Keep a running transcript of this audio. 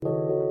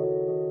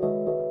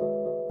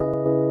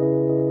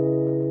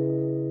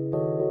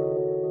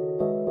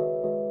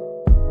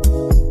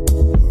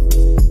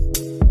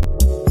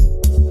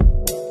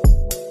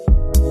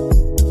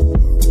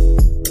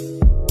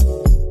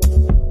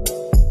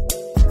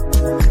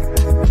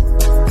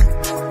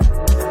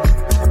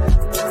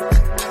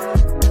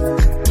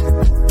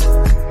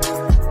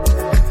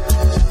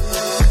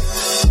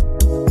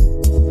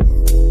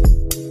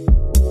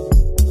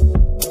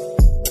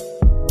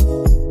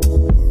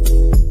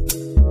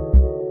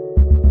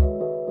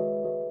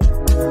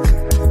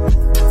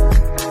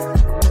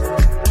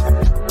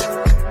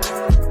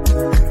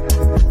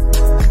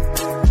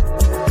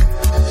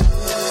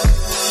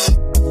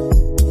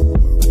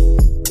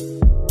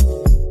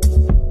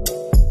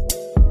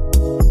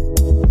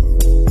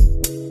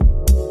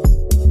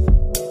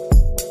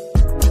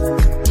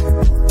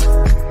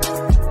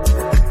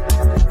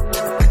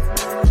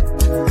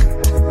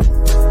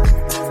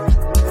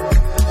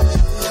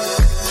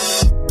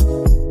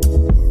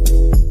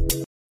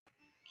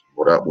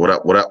up? What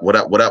up? What up? What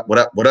up? What up? What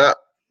up? What up?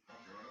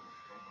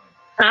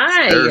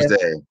 Hi.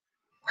 Thursday.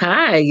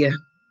 Hi.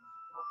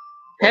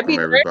 Happy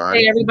everybody.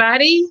 Thursday,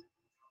 everybody.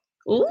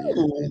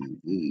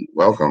 Ooh.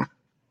 Welcome.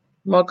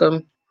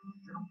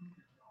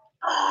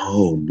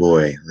 Oh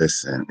boy,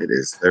 listen, it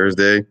is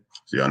Thursday.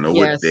 So y'all know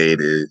what day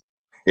it is.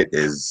 It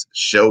is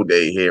show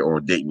day here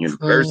on Dayton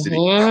University.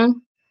 Mm-hmm.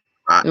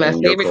 I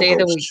am your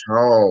co-host,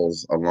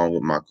 Charles, along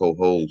with my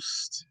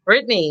co-host,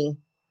 Brittany.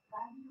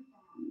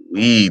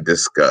 We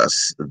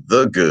discuss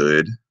the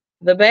good,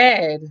 the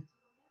bad,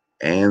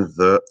 and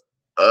the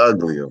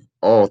ugly of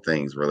all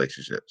things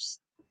relationships.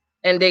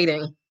 And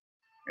dating.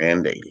 I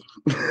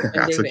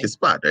took your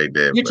spot right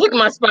there. You took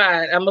my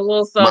spot. I'm a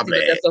little salty,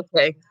 but that's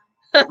okay.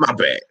 My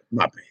bad.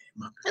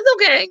 It's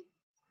okay.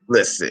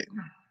 Listen.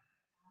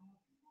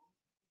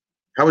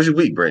 How was your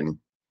week, Brittany?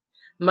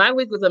 My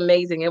week was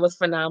amazing. It was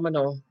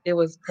phenomenal. It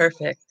was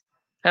perfect.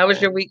 How was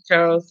your week,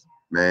 Charles?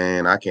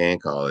 Man, I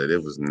can't call it.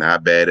 It was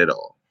not bad at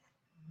all.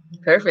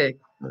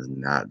 Perfect. It was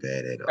not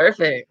bad at all.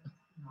 Perfect.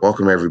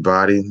 Welcome,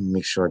 everybody.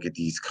 Make sure I get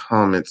these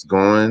comments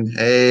going.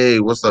 Hey,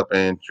 what's up,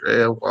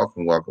 Andrea?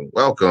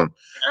 Welcome.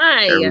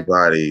 Hi.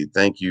 Everybody.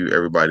 Thank you,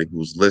 everybody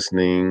who's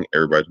listening,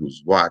 everybody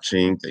who's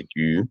watching. Thank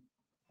you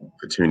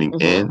for tuning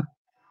in.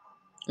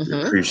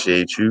 We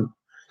appreciate you.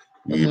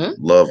 We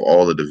love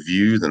all of the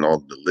views and all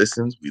of the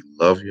listens. We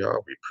love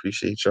y'all. We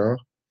appreciate y'all.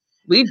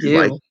 We do.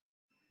 Like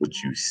what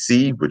you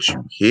see, what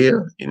you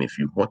hear, and if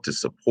you want to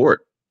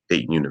support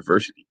Dayton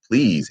University,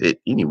 please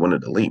hit any one of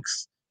the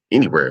links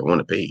anywhere on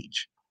the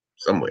page,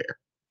 somewhere.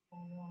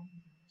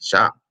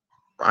 Shop,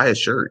 buy a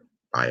shirt,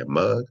 buy a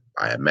mug,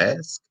 buy a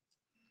mask,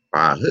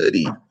 buy a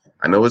hoodie.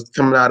 I know it's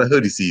coming out of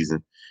hoodie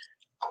season.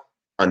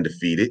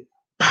 Undefeated.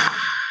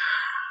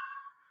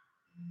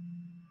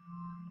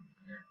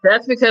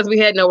 That's because we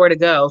had nowhere to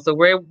go. So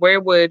where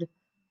would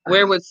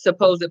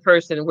supposed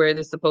person wear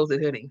this supposed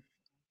hoodie?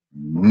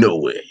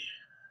 Nowhere.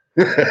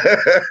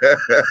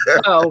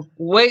 Oh,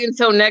 wait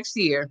until next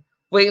year.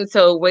 Wait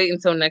until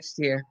next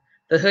year.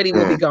 The hoodie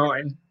will be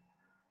gone.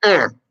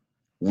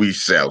 We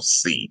shall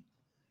see.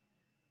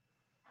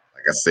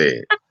 Like I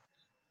said,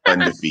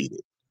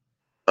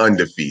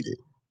 undefeated.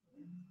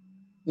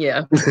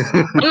 Yeah.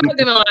 I'm not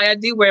gonna lie, I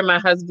do wear my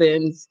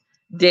husband's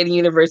Dayton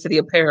University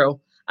apparel.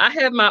 I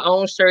have my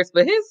own shirts,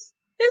 but his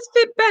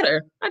fit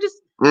better.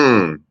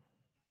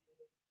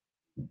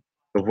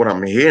 But what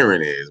I'm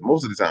hearing is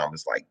most of the time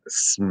it's like the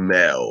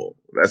smell.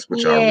 That's what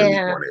y'all really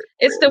wanted.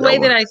 It's the way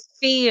that I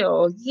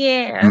feel.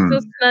 Yeah, I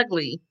feel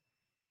snuggly.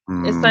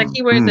 It's like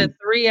he wears a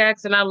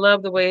 3X, and I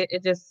love the way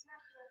it just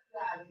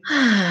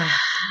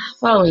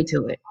fall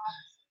into it.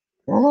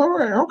 All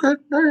right, okay,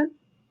 all right.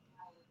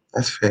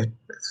 That's fair.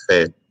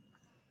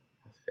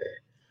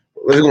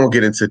 We're gonna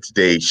get into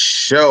today's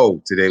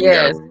show. Today we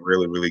got a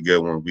really, really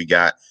good one. We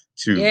got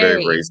two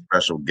very, very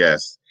special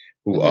guests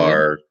who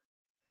are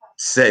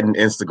setting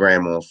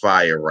Instagram on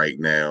fire right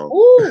now.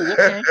 Ooh,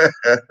 okay.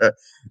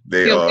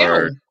 They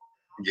are.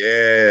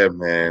 Yeah,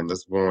 man.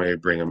 Let's go ahead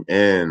and bring them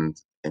in.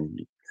 And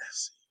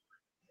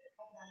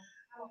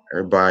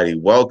everybody,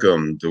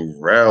 welcome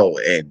Darrell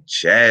and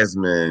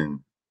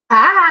Jasmine.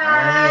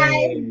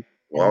 Hi.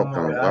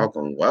 Welcome.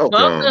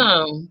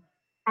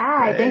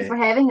 Hi, thanks for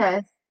having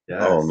us.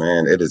 Yes. Oh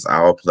man, it is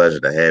our pleasure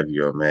to have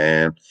you,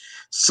 man.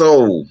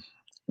 So,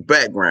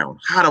 background,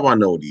 how do I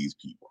know these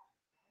people?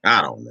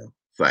 I don't know.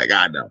 It's like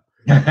I know.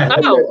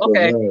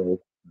 Okay.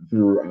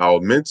 Through our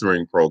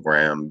mentoring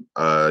program,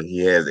 he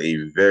has a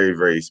very,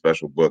 very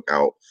special book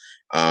out.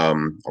 I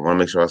want to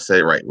make sure I say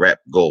it right. Rap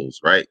Goals,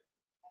 right?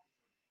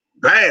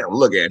 Bam!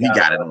 Look at it. He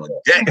got it on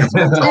deck. That's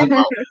what I'm talking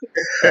about.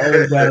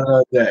 Always got it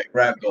on deck.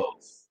 Rap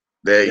Goals.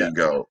 There you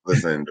go.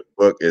 Listen, the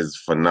book is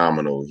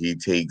phenomenal. He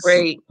takes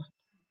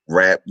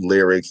rap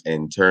lyrics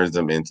and turns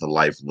them into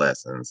life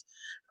lessons.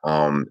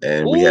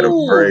 And we had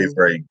a very,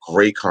 very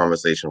great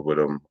conversation with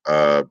him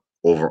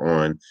over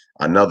on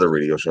another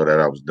radio show that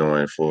I was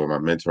doing for my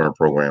mentoring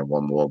program,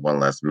 One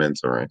Last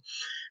Mentoring.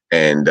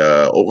 And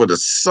over the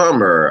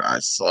summer, I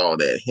saw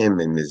that him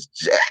and Miss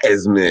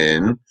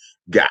Jasmine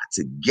got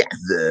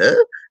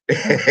together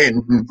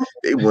and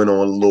they went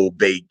on a little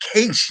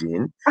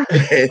vacation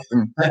and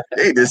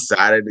they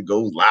decided to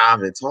go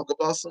live and talk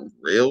about some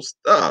real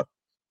stuff.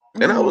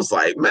 And I was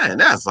like, man,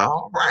 that's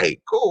all right.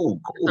 Cool.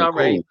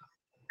 Right.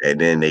 And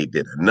then they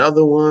did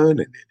another one, and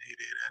then they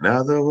did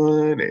another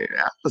one. And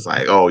I was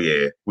like, oh,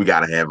 yeah, we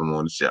got to have them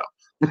on the show.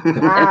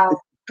 Wow.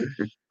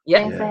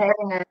 Thanks for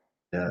having us.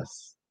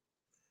 Yes.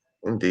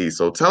 Indeed.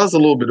 So tell us a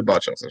little bit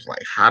about yourselves.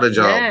 Like, how did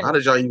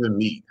y'all even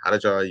meet? I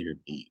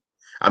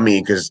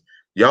mean, because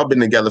y'all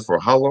been together for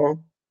how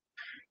long?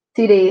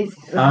 2 days.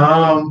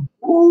 Corona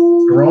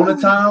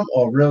time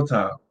or real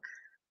time?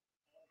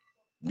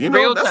 You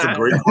know, that's a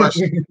great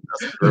question.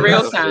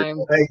 Real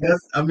time.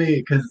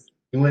 Because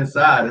you went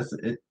inside,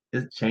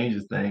 it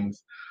changes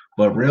things.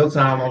 But real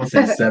time, I would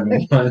say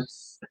 7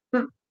 months.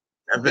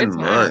 7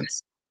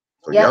 months.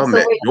 So y'all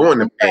met during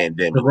the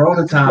pandemic.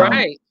 Corona time.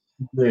 Right.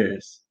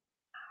 Years.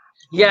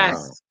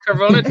 Yes. Wow.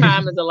 Corona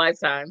time is a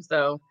lifetime.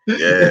 So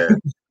yeah.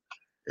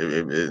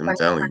 I'm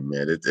telling you,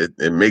 man,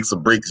 it makes or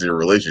breaks your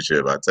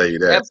relationship. I tell you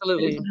that.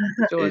 Absolutely,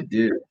 sure. It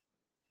did.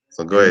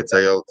 So go ahead,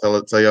 tell y'all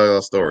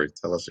your story.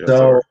 Tell us your So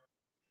story.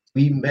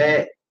 we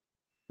met.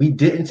 We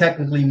didn't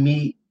technically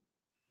meet.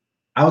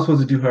 I was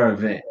supposed to do her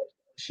event.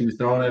 She was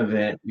throwing an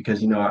event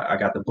because I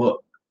got the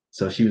book.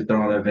 So she was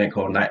throwing an event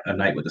called A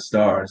Night with the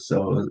Stars.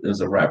 So it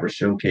was a rapper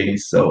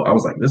showcase. So I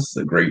was like, this is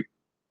a great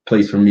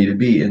place for me to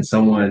be. And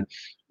someone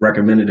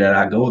recommended that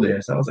I go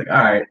there. So I was like,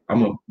 all right,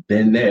 I'm gonna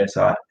bend there.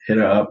 So I hit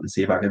her up and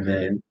see if I can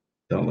bend.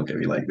 Don't look at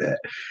me like that.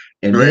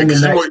 And then the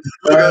night, look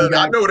at her,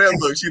 I know that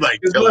look. She like,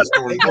 tell a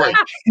story right.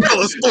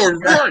 Tell a story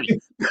right.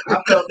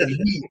 I felt the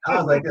heat. I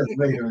was like,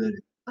 wait a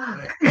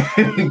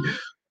minute.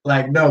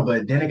 Like, no,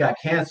 but then it got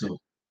canceled.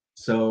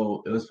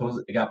 So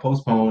it got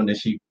postponed, and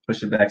she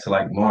pushed it back to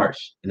like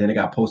March, and then it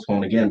got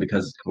postponed again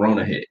because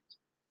Corona hit.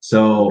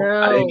 So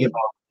I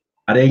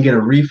didn't get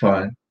a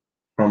refund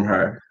from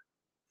her.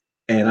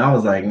 And I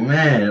was like,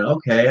 man,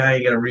 okay, I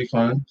ain't get a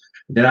refund.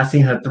 Then I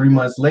seen her 3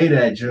 months later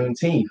at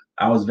Juneteenth.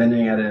 I was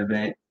vending at the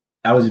event.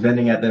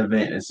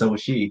 And so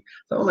was she.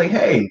 So I was like,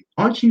 hey,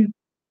 aren't you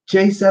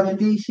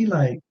J7D? She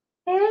like,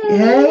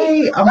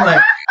 hey. I'm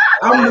like,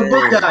 I'm the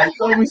book guy. You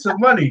owe me some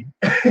money.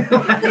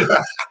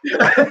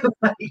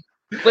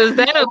 Was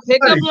that a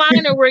pickup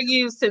line, or were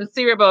you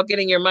sincere about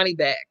getting your money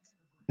back?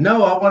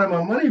 No, I wanted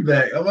my money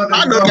back. I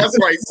know that's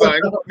right, son.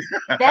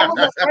 That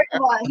was first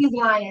of all, he's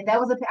lying. I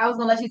was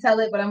gonna let you tell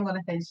it, but I'm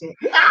gonna finish it.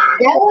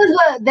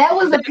 That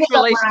was a pickup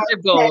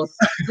relationship goals.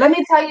 Let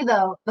me tell you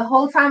though, the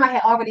whole time I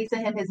had already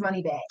sent him his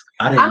money back.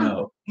 I didn't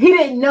know. He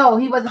didn't know.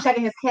 He wasn't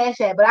checking his cash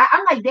app. But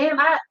I'm like, damn,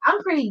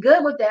 I'm pretty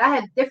good with that. I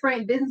have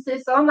different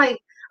businesses, so I'm like,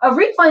 a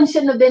refund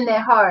shouldn't have been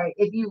that hard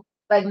if you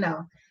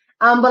no.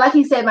 But like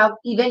he said, my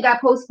event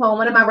got postponed.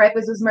 One of my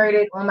rappers was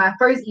murdered on my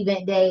first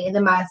event day, and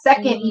then my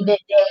second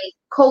event day,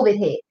 COVID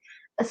hit.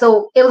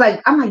 So it was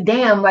like, I'm like,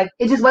 damn, like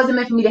it just wasn't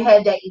meant for me to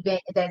have that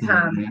event at that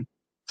time. Mm-hmm.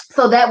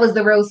 So that was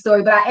the real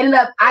story. But I had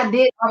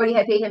already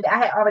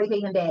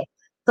paid him back.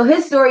 So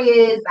his story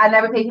is, I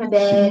never paid him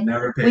back. She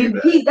never paid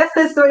me back. That's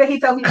the story that he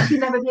told me. She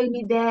never paid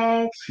me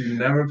back. She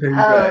never paid me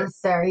back. Oh,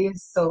 sorry, you're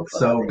so funny.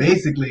 So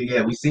basically,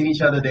 yeah, we seen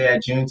each other there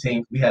at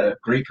Juneteenth. We had a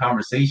great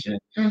conversation.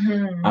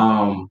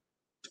 Mm-hmm.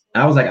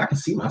 I was like, I can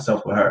see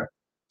myself with her.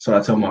 So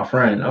I told my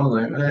friend, I was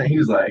like, man, he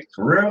was like,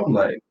 for real? I'm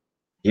like,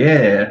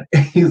 yeah.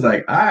 He's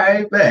like, all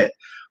right, bet.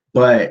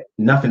 But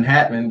nothing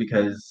happened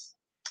because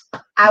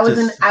I was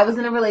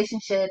in a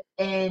relationship,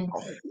 and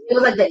it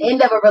was like the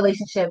end of a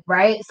relationship,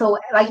 right? So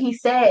like he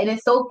said, and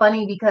it's so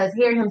funny because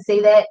hearing him say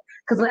that,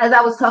 because as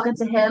I was talking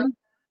to him,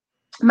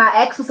 my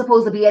ex was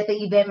supposed to be at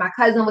the event, my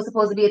cousin was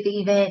supposed to be at the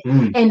event,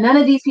 and none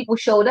of these people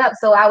showed up.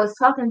 So I was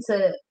talking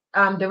to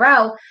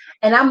Darrell,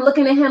 and I'm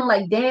looking at him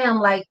like, damn,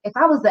 like if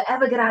I was to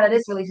ever get out of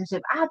this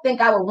relationship, I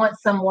think I would want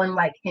someone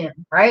like him,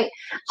 right?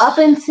 Up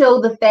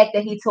until the fact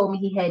that he told me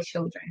he had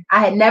children. I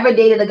had never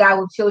dated a guy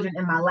with children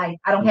in my life.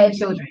 I don't have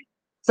children.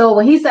 So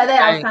when he said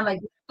that, I was kind of like,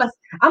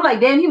 I'm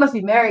like, damn, he must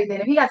be married then.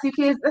 If he got 2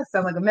 kids, that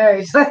sounds like a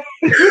marriage. Like,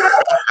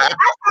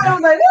 I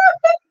was like,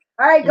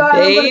 all right, God,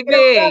 baby,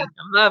 I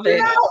love it.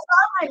 So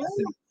I'm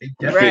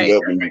like, right.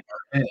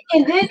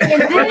 And then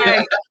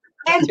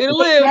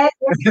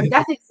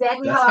that's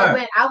exactly how I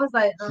went. I was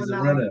like, oh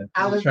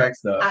no, track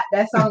stuff.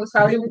 That song was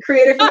probably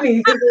created for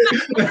me.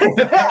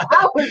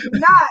 I was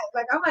not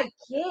like, I'm like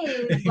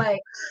kids,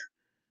 like,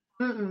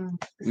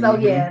 So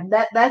yeah,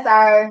 that's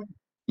our.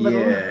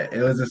 Yeah,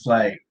 it was just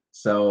like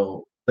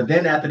so. But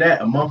then after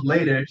that, a month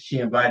later, she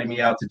invited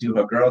me out to do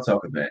her Girl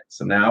Talk event.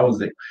 So now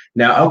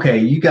okay,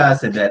 you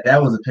guys said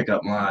that was a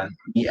pickup line,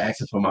 me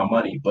asking for my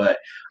money, but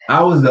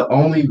I was the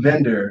only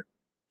vendor.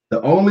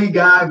 The only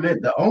guy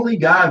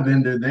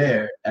vendor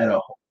there at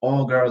a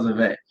all girls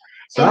event.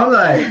 So I'm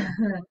like,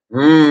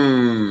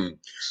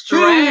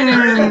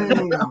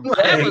 strategy.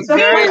 That was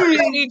very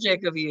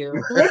strategic of you.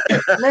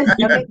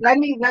 Listen, let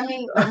me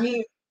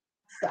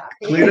stop.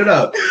 Clean it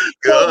up.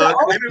 So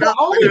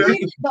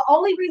the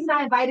only reason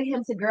I invited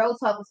him to Girl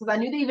Talk was because I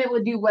knew the event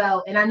would do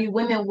well, and I knew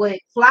women would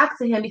flock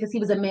to him because he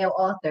was a male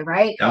author,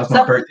 right? That was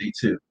my birthday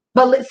too.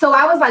 But so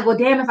I was like, well,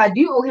 damn, if I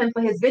do owe him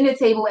for his vendor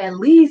table, at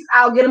least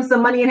I'll get him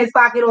some money in his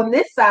pocket on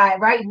this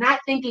side, right? Not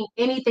thinking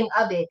anything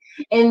of it.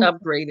 And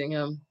upgrading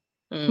him.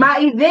 My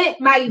event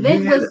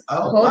was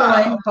hold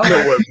on.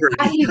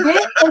 My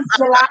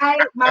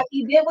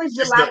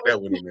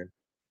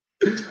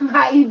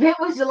event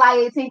was July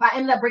 18th. I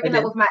ended up breaking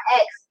up with my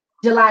ex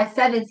July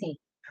 17th,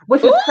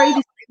 which was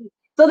crazy.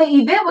 So the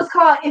event was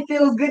called "It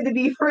Feels Good to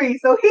Be Free."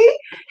 So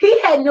he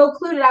had no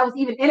clue that I was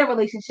even in a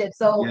relationship.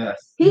 So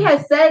he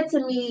had said to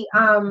me,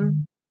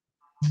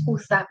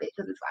 stop it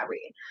because it's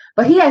vibrating.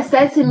 But he had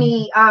said to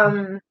me,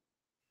 damn,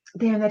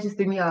 that just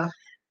threw me off.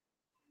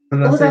 He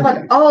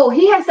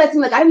had said to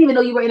me, like, I didn't even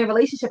know you were in a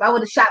relationship. I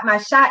would have shot my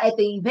shot at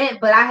the event,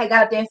 but I had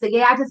got up there and said,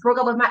 yeah, I just broke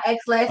up with my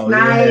ex last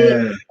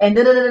night. And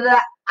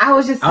I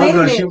was just saying, I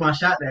was gonna shoot my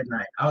shot that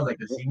night. I was like,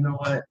 you know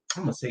what?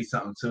 I'm gonna say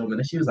something to him. And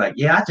then she was like,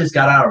 yeah, I just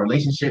got out of a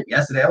relationship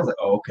yesterday. I was like,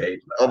 oh, okay.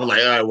 I was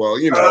like, all right, well,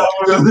 you know.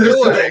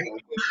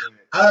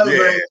 I was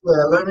like,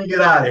 well, let me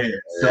get out of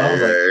here. So I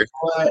was like,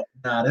 what?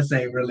 Nah, this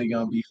ain't really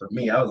gonna be for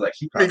me. I was like,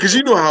 because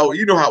you know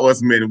how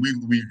us men we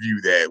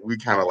view that. We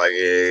kind of like,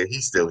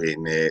 he's still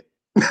hitting it.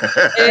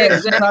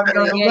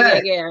 Exactly.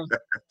 Yeah.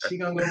 She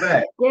gonna go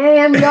back.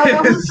 Damn, y'all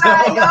know who's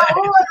side y'all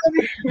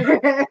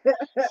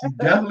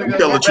definitely gonna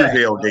tell the truth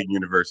here on Dayton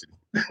University.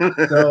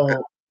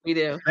 So we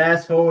do.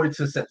 Fast forward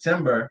to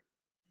September,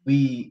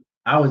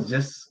 I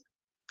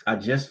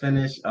just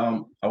finished.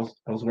 I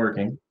was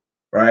working,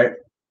 right?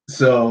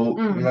 So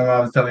remember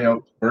I was telling you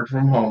I work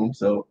from home.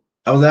 So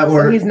I was at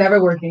work. So he's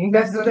never working.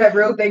 That's what that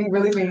real thing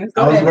really means.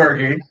 I was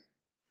working,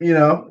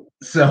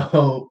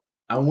 So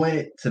I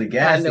went to the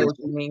gas station. I know what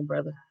you mean,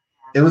 brother.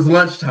 It was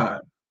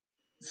lunchtime,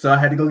 so I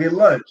had to go get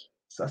lunch.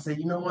 So I said,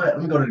 you know what?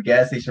 Let me go to the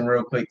gas station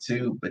real quick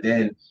too. But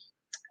then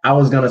I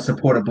was gonna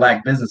support a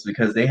black business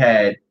because they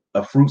had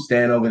a fruit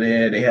stand over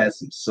there. They had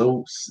some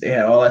soaps. They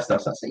had all that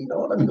stuff. So I said, you know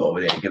what? Let me go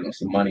over there and give them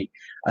some money.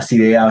 I see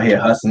they out here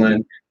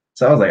hustling.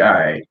 So I was like, all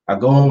right, I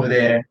go over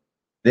there.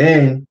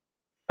 Then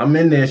I'm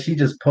in there. She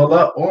just pull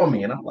up on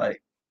me, and I'm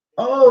like,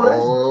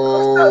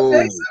 oh,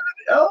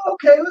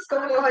 okay, what's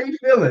going on? How you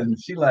feeling?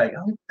 She like,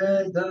 I'm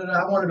good.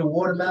 I wanted a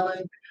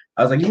watermelon.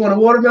 I was like, you want a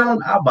watermelon?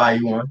 I'll buy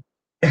you one.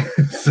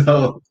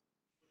 So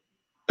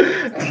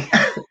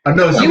I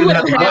know she you didn't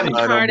have the money.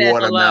 My heart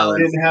at hello.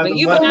 When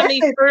you buy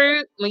me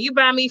fruit, when you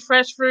buy me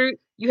fresh fruit,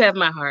 you have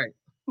my heart.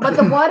 But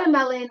the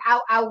watermelon,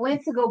 I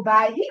went to go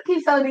buy. He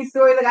keeps telling these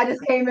stories like I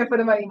just came in for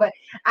the money. But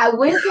I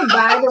went to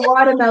buy the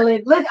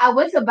watermelon. Look, I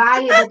went to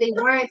buy it, but they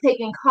weren't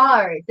taking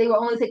cards. They were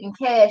only taking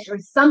cash or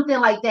something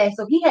like that.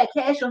 So he had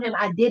cash on him.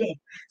 I didn't.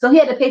 So he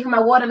had to pay for my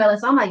watermelon.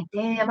 So I'm like,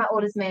 damn, I owe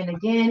this man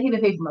again. He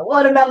didn't pay for my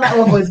watermelon. I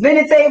owe for his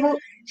vending table.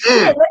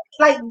 Shit,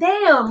 like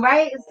damn,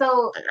 right?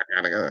 So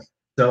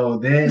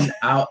then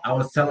I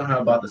was telling her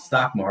about the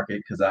stock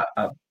market because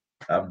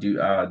I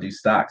do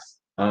stocks.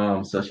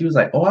 So she was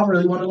like, "Oh, I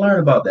really want to learn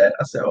about that."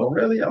 I said, "Oh,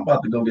 really? I'm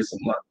about to go get some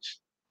lunch,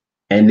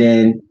 and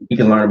then you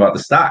can learn about the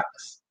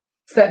stocks."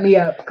 Set me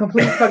up,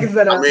 complete fucking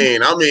setup.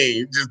 I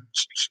mean,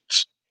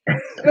 just.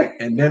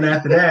 And then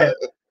after that,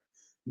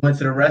 went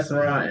to the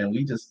restaurant and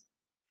we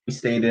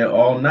stayed there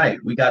all night.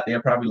 We got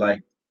there probably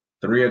like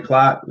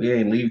 3:00. We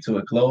didn't leave till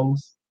it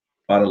closed.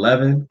 About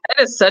 11.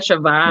 That is such a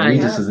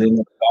vibe.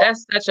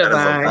 That's such a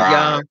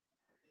vibe,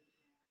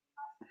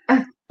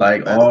 y'all.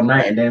 Like all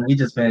night, and then we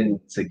just been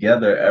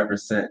together ever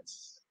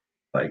since.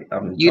 Like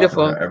I'm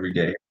beautiful talking to her every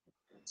day.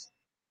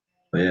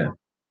 But yeah,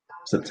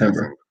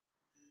 September.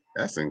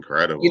 That's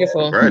incredible.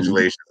 Beautiful.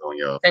 Congratulations on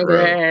y'all.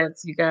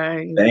 Congrats, you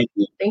guys. Thank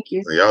you. Thank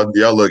you. So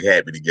y'all look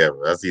happy together.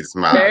 I see the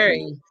smile.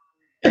 Very.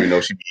 You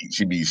know, she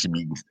be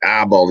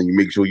eyeballing you,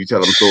 make sure you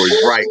tell them stories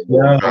right.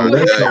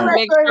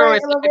 Make sure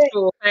it's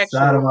factual.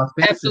 Side of my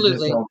face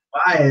absolutely is just on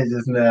fire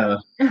just now.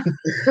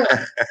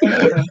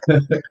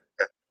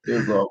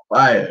 It's on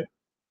fire.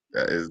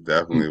 That is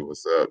definitely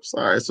what's up.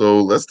 All right, so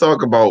let's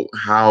talk about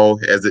how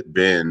has it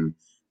been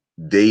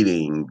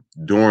dating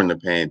during the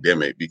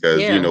pandemic,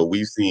 because you know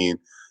we've seen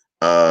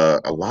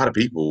a lot of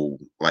people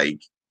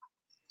like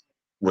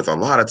with a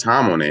lot of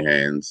time on their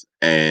hands,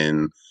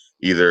 and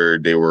either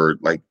they were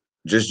like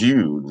just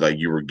you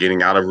were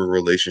getting out of a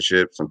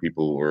relationship. Some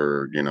people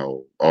were,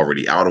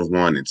 already out of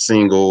one and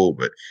single,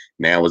 but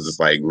now it's just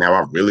like, now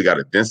I really got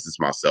to distance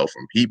myself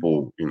from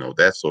people,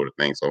 that sort of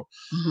thing. So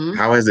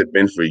how has it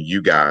been for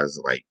you guys,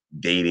 like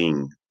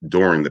dating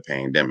during the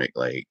pandemic?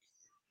 Like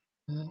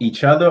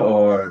each other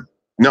or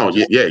no,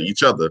 yeah,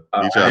 each other.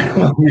 Each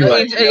other.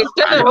 Like,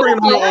 I ain't bringing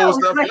my old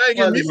stuff. I ain't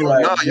giving me some. Nah,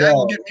 y'all ain't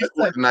gonna give me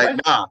sport tonight.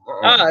 Nah.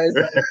 I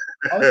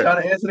was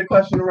trying to answer the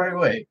question the right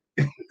way.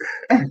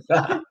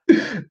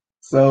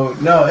 So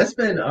no, it's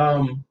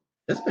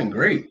been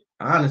great.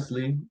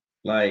 Honestly,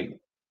 like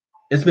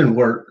it's been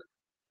work.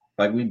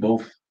 Like we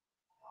both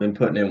been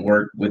putting in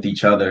work with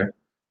each other.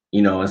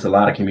 It's a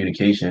lot of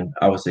communication.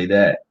 I would say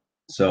that.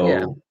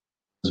 So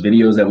those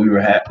videos that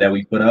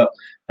we put up,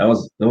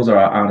 those are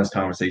our honest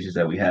conversations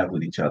that we have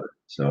with each other.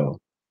 So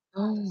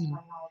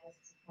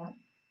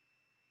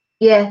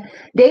yeah,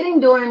 dating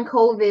during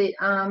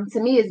COVID, to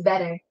me is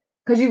better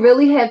because you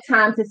really have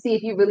time to see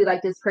if you really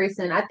like this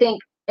person. I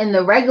think in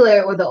the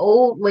regular or the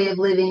old way of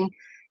living,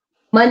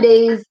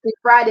 Mondays through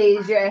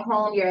Fridays, you're at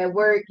home, you're at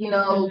work,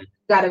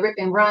 got to rip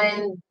and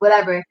run,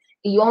 whatever.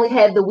 You only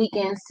have the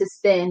weekends to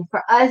spend.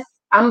 For us,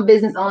 I'm a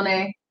business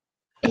owner.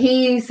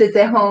 He sits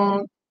at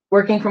home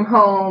working from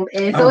home,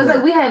 and so it's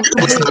like we have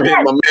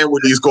my man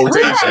with these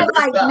quotations.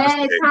 Like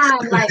mad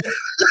time, like,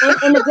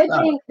 and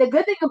the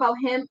good thing about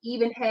him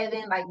even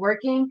having like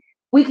working,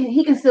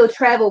 he can still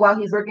travel while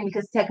he's working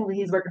because technically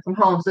he's working from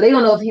home. So they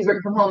don't know if he's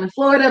working from home in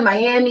Florida,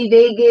 Miami,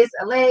 Vegas,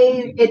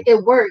 LA.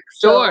 It works.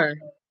 Sure.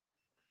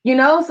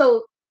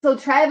 So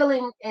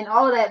traveling and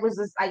all of that was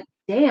just like,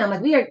 damn,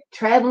 like we are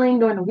traveling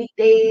during the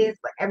weekdays,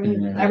 like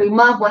every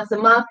month, once a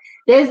month.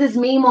 There's this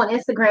meme on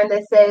Instagram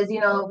that says,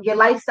 your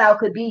lifestyle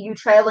could be you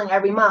traveling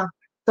every month.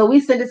 So we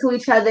send it to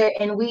each other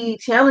and we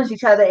challenge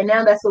each other, and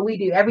now that's what we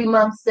do every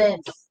month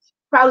since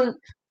probably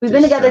we've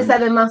been together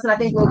 7 months, and I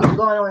think we'll be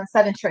going on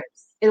 7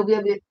 trips. It'll be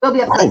up to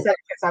 7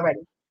 trips already.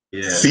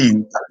 Yeah.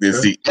 See, I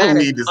don't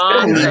need this.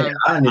 Awesome.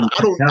 I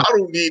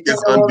don't need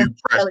this undue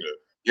pressure.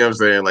 You know what I'm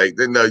saying? Like,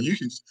 no, you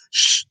can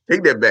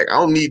take that back. I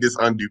don't need this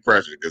undue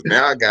pressure because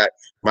now I got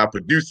my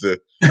producer,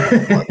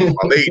 my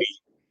lady,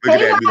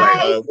 looking at me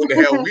like, "What the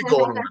hell? We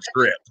going on a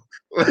trip?"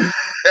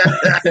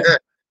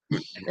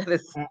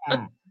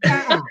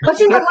 But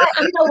you know what?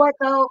 You know what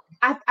though?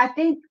 I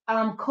think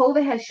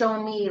COVID has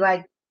shown me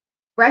like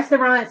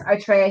restaurants are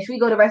trash. We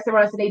go to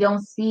restaurants and they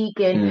don't speak,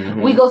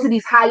 and we go to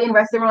these high-end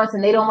restaurants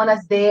and they don't want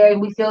us there,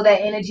 and we feel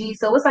that energy.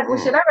 So it's like, well,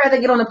 should I rather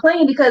get on a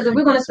plane because if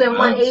we're going to spend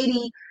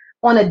 180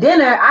 on a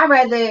dinner, I'd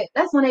rather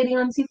that's 180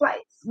 on 2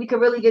 flights. We could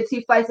really get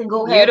 2 flights and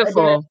go have a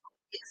dinner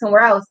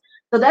somewhere else.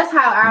 So that's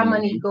how our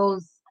money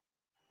goes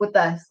with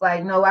us.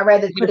 Like, no, I'd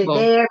rather put it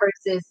there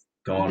versus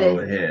going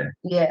over here.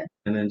 Yeah.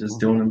 And then just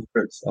doing them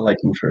trips. I like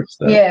them trips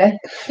though. Yeah.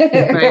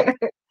 Right.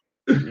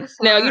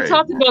 Now, you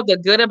talked about the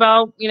good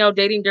about,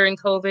 dating during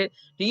COVID.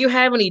 Do you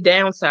have any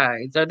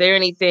downsides? Are there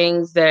any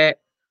things that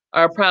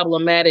are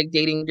problematic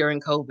dating during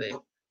COVID?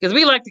 Because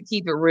we like to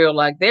keep it real.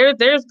 Like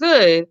there's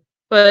good,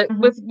 but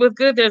with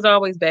good, there's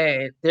always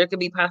bad. There could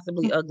be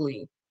possibly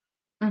ugly.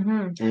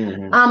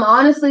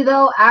 Honestly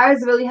though,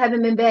 ours really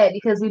haven't been bad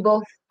because we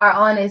both are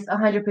honest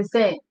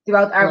 100%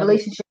 throughout our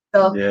relationship.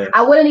 So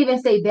I wouldn't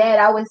even say bad.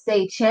 I would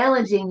say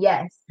challenging,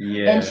 yes.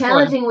 And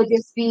challenging would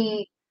just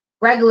be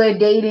regular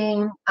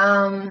dating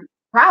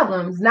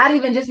problems. Not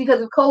even just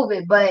because of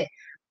COVID, but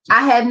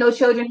I have no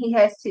children. He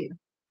has 2.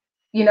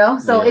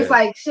 So it's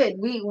like shit.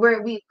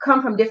 We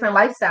come from different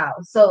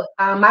lifestyles. So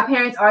my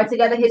parents are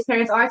together. His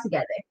parents are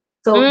together.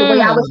 So the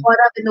way I was brought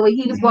up and the way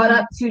he was brought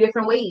up, 2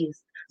 different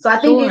ways. So I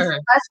think it's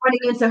us running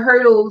into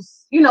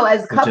hurdles,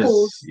 as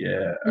couples,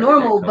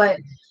 normal. But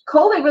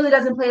COVID really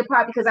doesn't play a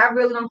part because I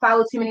really don't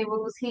follow too many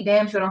rules. He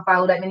damn sure don't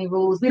follow that many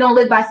rules. We don't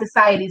live by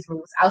society's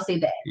rules. I'll say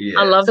that. Yeah.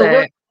 I love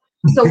that.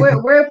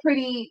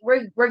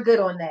 We're good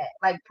on that.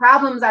 Like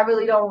problems, I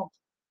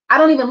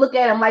don't even look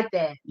at them like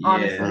that.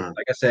 Honestly,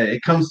 like I said,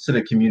 it comes to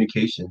the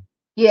communication.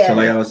 Yeah. So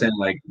like I was saying,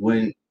 like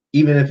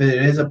even if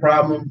it is a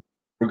problem,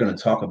 we're gonna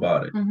talk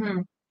about it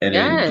and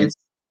then get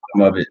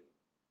some of it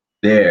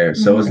there.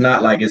 So it's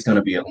not like it's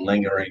gonna be a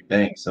lingering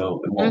thing.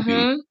 So it won't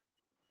be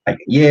like,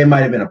 it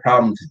might have been a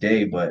problem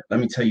today, but let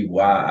me tell you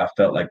why I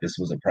felt like this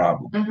was a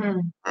problem.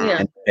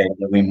 And then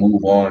we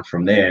move on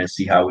from there and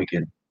see how we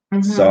can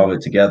solve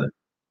it together.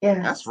 Yeah,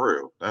 that's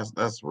real.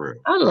 That's real.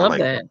 I love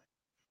that.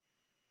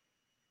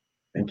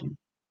 Thank you.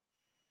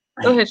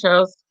 Go ahead,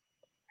 Charles.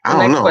 I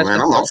don't know, man.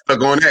 I'm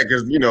stuck on that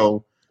because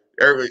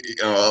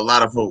a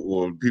lot of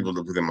people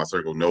within my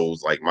circle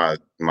knows like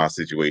my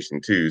situation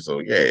too. So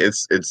yeah,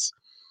 it's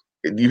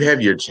you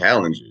have your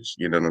challenges.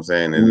 You know what I'm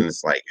saying? And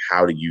it's like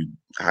how do you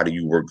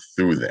work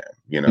through them?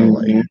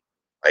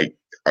 Like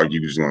are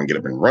you just gonna get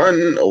up and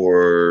run,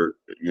 or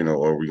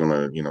are we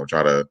gonna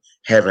try to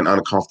have an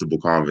uncomfortable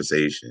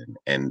conversation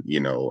and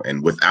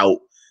and without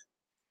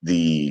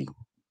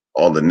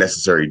all the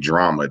necessary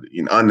drama,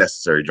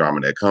 unnecessary drama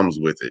that comes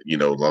with it.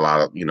 A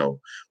lot of,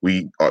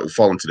 we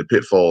fall into the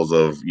pitfalls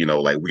of,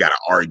 like we got to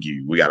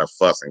argue, we got to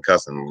fuss and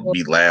cuss and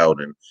be loud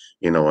and,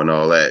 and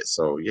all that.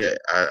 So, yeah,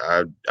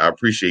 I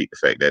appreciate the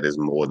fact that it's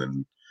more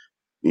than,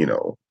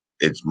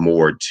 it's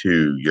more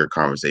to your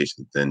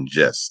conversation than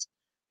just,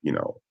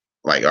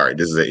 like, all right,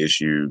 this is an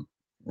issue.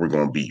 We're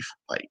going to beef.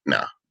 Like,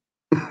 nah.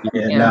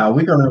 Nah,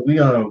 we're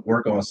gonna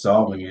work on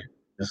solving it.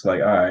 It's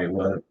like, all right,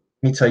 well,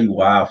 let me tell you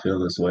why I feel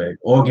this way,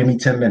 or give me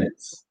 10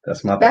 minutes.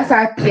 That's my thing. That's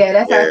our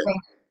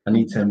thing. I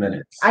need 10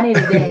 minutes. I need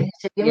a day.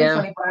 Give me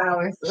 24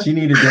 hours. She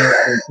needed a day.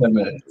 I need 10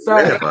 minutes.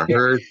 Sorry. If I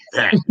heard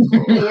that.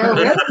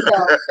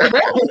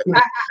 Really,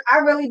 I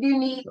really do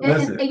need.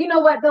 And you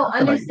know what though?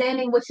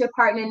 Understanding what your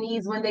partner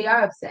needs when they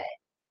are upset.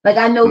 Like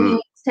I know he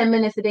needs 10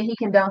 minutes and then he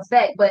can bounce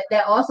back, but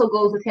that also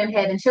goes with him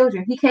having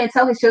children. He can't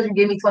tell his children,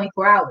 give me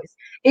 24 hours.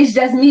 It's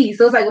just me.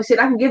 So it's like, well, shit,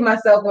 I can give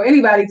myself or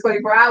anybody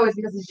 24 hours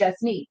because it's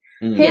just me.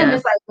 Him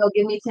is like, no,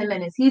 give me 10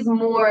 minutes. He's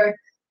more.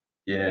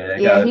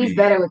 He's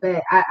better with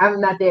that. I'm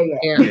not there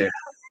yet.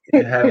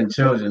 Yeah. Having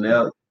children,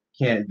 they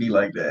can't be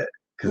like that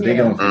because they're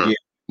gonna forget.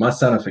 My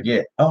son will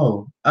forget.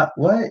 Oh,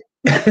 what?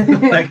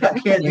 Like I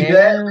can't do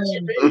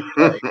that.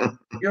 Like,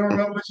 you don't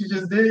remember what you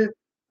just did?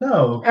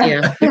 No.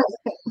 Yeah.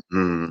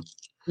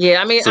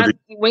 Yeah. I mean,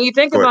 when you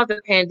think about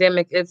the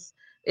pandemic, it's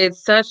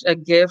such a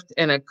gift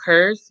and a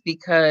curse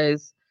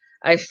because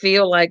I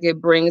feel like it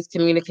brings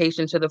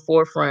communication to the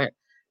forefront.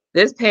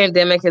 This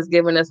pandemic has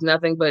given us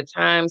nothing but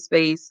time,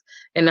 space,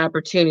 and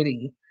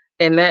opportunity.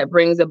 And that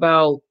brings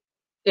about,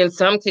 in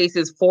some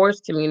cases,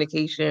 forced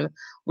communication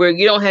where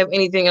you don't have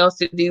anything else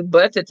to do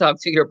but to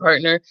talk to your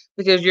partner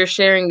because you're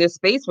sharing this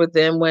space with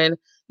them when,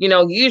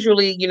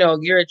 usually,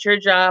 you're at your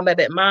job, I'm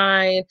at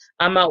mine,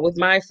 I'm out with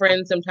my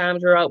friends,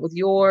 sometimes you're out with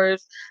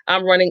yours,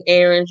 I'm running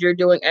errands, you're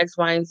doing X,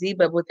 Y, and Z,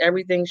 but with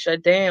everything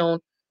shut down,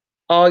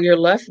 all you're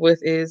left with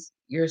is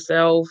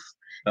yourself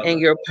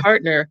and your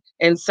partner.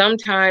 And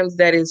sometimes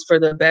that is for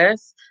the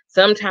best.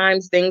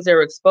 Sometimes things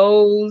are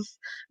exposed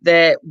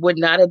that would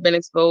not have been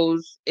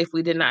exposed if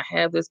we did not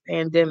have this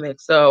pandemic.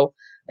 So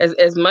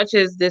as much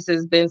as this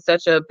has been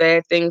such a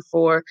bad thing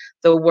for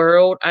the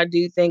world, I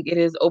do think it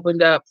has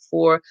opened up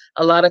for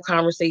a lot of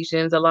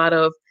conversations, a lot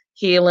of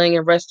healing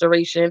and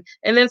restoration.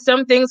 And then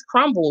some things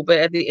crumble, but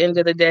at the end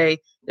of the day,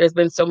 there's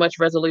been so much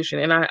resolution,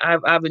 and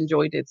I've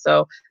enjoyed it.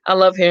 So I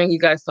love hearing you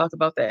guys talk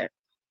about that.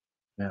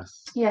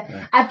 Yes.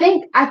 Yeah. I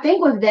think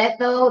with that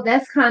though,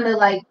 that's kind of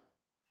like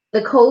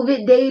the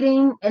COVID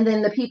dating and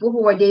then the people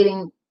who are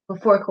dating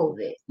before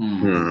COVID.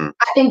 Mm-hmm.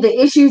 I think the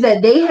issues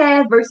that they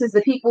have versus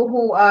the people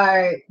who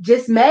are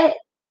just met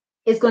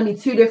is going to be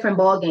two different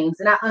ball games.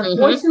 And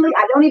unfortunately,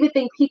 I don't even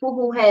think people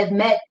who have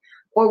met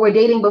or were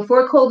dating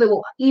before COVID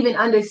will even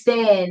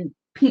understand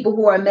people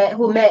who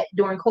met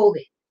during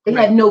COVID. They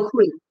have no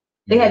clue.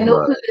 They have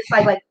no clue. It's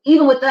like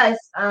even with us,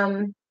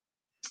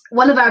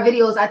 one of our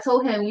videos, I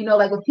told him,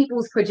 like with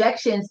people's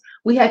projections,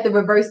 we have to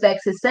reverse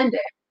back to sender.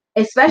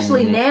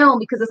 Especially now,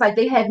 because it's like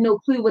they have no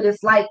clue what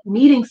it's like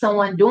meeting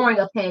someone during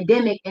a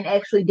pandemic and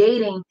actually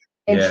dating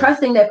and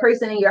trusting that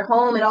person in your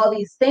home and all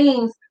these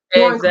things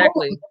during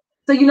COVID.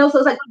 So so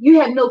it's like you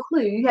have no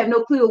clue. You have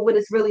no clue of what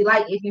it's really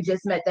like if you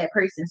just met that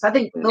person. So I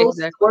think those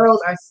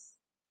worlds are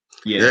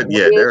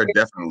there are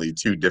definitely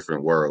two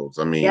different worlds.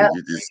 I mean,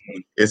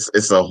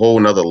 it's a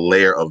whole nother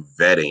layer of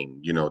vetting,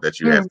 that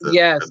you have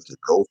to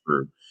go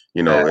through.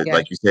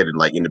 Like you said,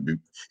 like in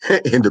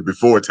the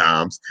before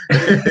times,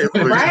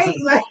 right?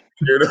 Like,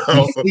 like,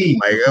 oh, I meet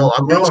you. All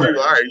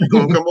right, you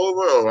gonna come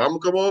over? Oh, I'm gonna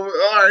come over.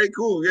 All right,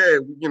 cool. Yeah,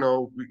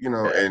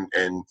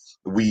 and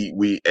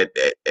we at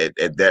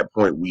that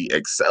point we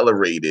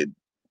accelerated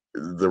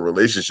the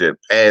relationship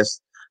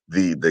past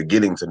the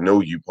getting to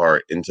know you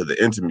part into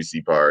the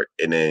intimacy part,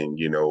 and then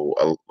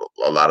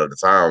a lot of the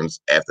times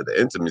after the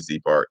intimacy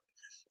part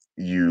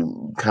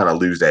you kind of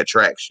lose that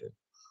traction.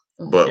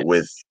 But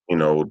with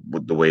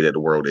with the way that the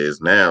world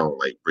is now,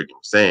 like Brittany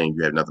was saying,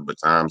 you have nothing but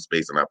time,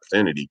 space, and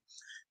opportunity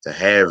to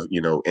have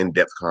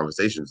in-depth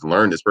conversations.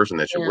 Learn this person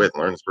that you're with,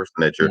 learn this person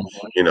that you're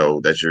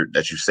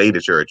that you say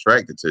that you're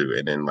attracted to,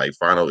 and then like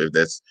find out if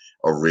that's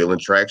a real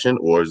attraction,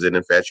 or is it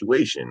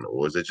infatuation,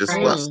 or is it just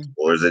lust,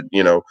 or is it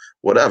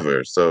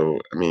whatever. So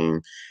I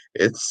mean,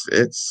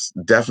 it's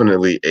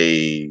definitely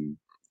a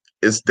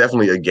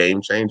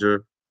game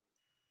changer,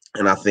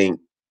 and I think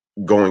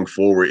going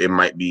forward it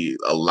might be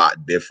a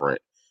lot different.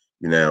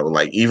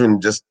 Like even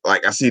just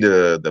like I see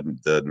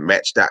the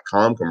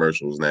Match.com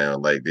commercials now,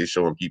 like they're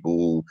showing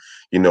people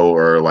who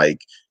are like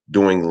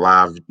doing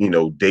live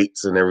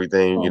dates and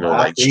everything,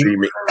 like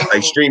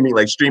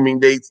streaming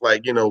dates,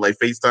 like like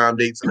FaceTime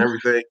dates and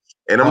everything.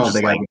 And I'm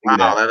just like,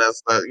 wow,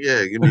 that's yeah,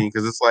 I mean,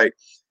 because it's like,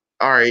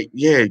 all right,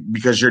 yeah,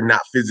 because you're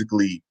not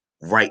physically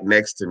right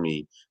next to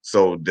me,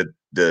 so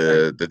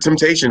the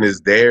temptation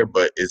is there,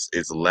 but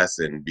it's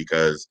lessened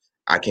because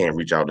I can't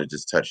reach out and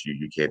just touch you.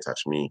 You can't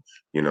touch me.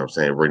 You know what I'm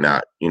saying? We're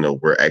not,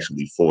 we're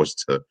actually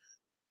forced to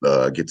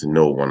get to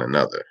know one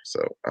another.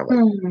 So I like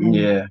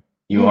Yeah,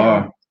 you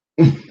are.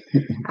 I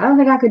don't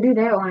think I could do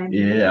that one.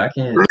 Yeah, I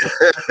can't.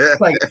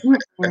 It's like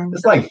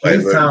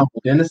FaceTime,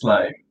 but then it's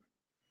like,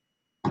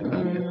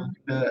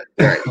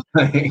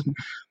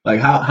 like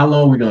how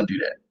long are we gonna do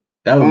that?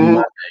 That would be my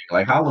thing.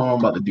 Like, how long I'm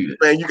about to do this?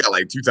 Man, you got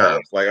like 2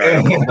 times. Like, all right,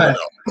 I'm pulling up.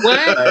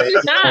 What?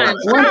 2 times?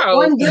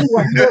 One good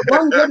one.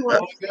 One good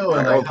one.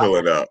 Like, I'm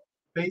pulling up.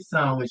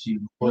 FaceTime with you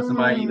before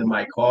somebody either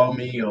might call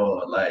me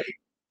or like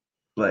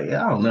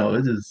I don't know.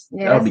 It just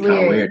that would be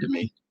kind of weird to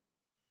me.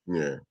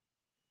 Yeah.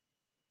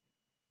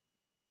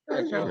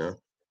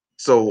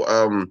 So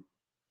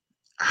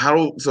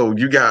so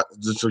do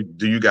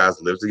you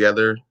guys live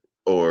together,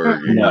 or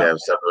you have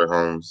separate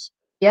homes?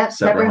 Yep,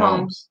 separate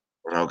homes.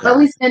 Okay. But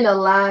we spend a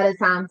lot of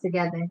time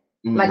together.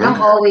 Like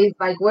I'm always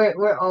like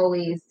we're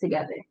always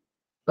together,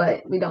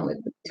 but we don't live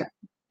with each other.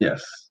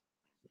 Yes.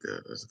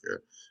 Good. That's good.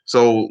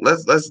 So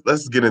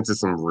let's get into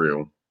some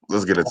real.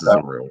 Let's get into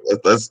some real.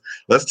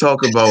 Let's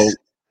talk about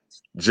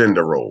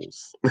gender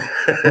roles.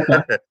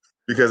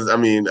 Because I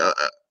mean,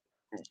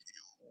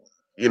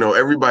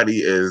 everybody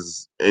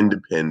is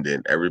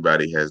independent.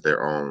 Everybody has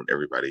their own.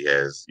 Everybody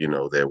has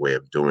their way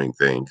of doing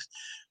things.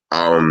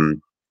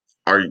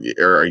 Are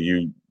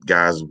you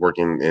guys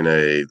working in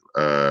a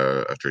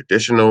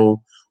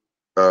traditional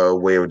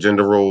way of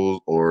gender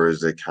roles, or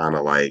is it kind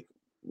of like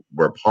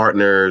we're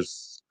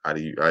partners? How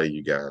do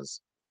you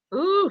guys?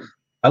 Ooh.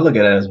 I look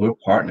at it as we're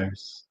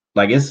partners.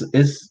 Like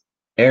it's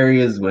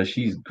areas where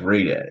she's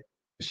great at,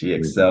 she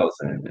excels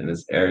in, and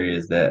it's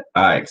areas that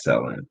I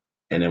excel in,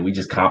 and then we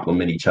just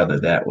complement each other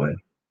that way.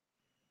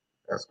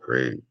 That's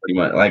great. Pretty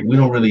much, like we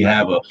don't really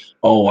have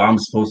I'm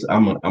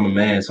a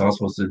man, so I'm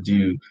supposed to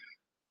do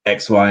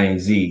X, Y, and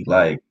Z.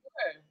 Like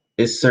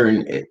it's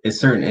certain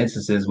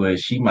instances where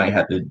she might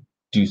have to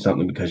do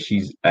something because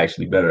she's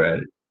actually better at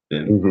it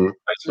than vice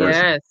versa.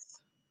 Yes,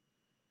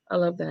 I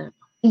love that.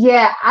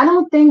 Yeah, I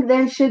don't think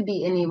there should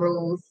be any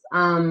rules.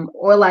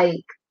 Or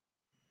like,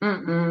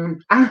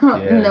 I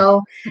don't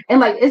know. And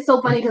like, it's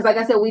so funny because, like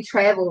I said, we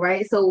travel,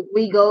 right? So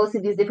we go to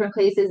these different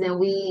places, and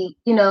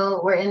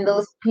we're in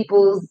those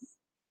people's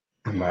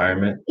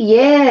environment.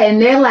 Yeah,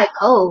 and they're like,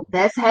 "Oh,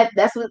 that's what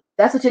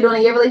you're doing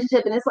in your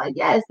relationship," and it's like,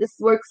 "Yes, this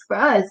works for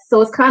us."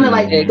 So it's kind of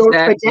like those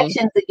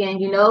projections again,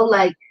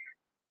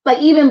 like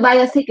even by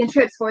us taking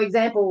trips, for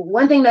example,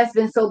 one thing that's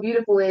been so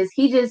beautiful is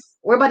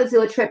we're about to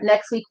do a trip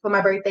next week for my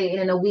birthday and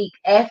then a week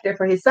after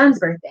for his son's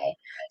birthday.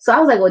 So I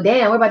was like, well,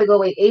 damn, we're about to go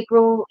away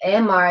April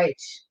and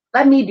March.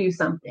 Let me do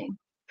something.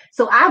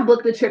 So I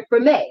booked a trip for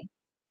May.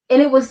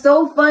 And it was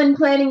so fun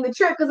planning the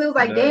trip because it was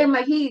like, damn,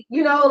 like it's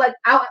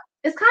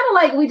kind of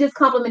like we just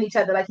compliment each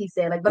other, like he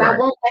said, like, but I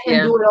won't let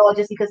him do it all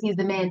just because he's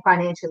the man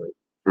financially.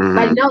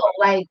 Like, no,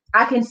 like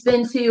I can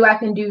spend too, I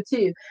can do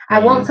too. I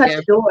won't touch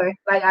the door.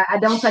 Like I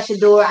don't touch the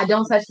door. I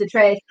don't touch the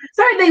trash.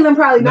 Certain things I'm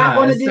probably not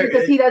going to do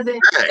because he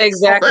doesn't.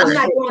 Exactly. I'm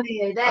not doing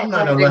any of that. I'm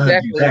not gonna let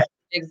her do that.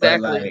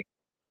 Exactly.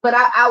 But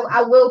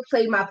I will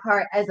play my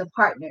part as a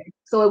partner,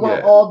 so it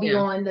won't all be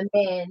on the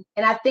man.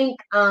 And I think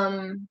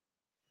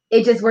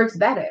it just works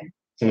better.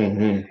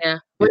 Yeah,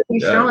 we're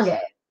strong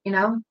at,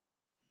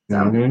 so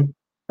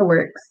it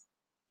works.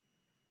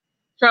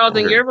 Charles,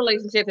 in your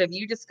relationship, have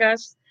you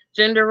discussed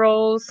gender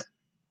roles?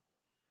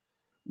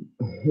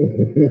 I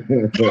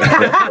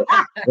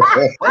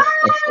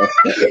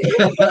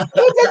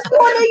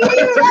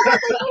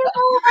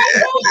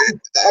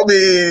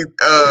mean,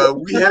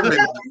 we haven't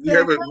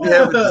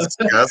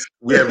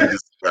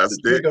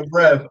discussed it. Take a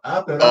breath.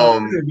 But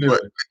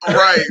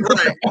right.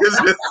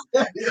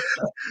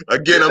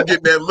 Again, I'm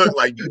getting that look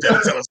like you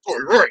gotta tell a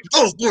story, right?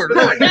 Tell a story,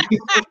 right?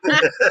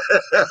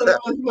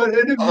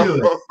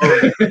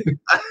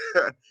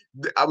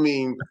 I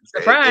mean,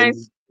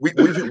 surprise.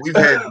 We've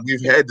had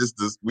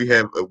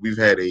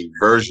a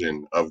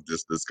version of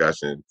this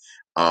discussion,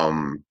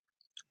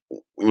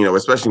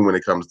 especially when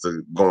it comes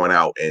to going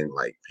out and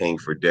like paying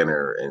for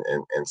dinner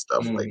and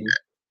stuff like that.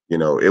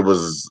 It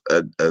was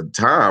a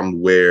time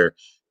where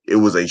it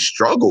was a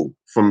struggle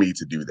for me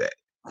to do that.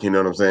 You know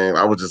what I'm saying?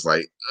 I was just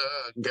like,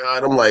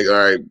 God, I'm like, all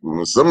right,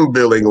 some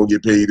bill ain't gonna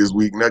get paid this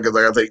week now because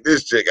I gotta take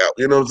this check out.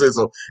 You know what I'm saying?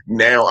 So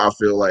now I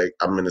feel like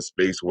I'm in a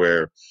space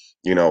where,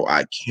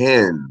 I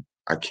can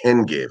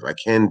give, I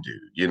can do,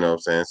 you know what I'm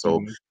saying?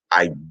 So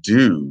I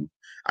do.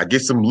 I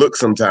get some looks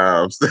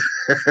sometimes.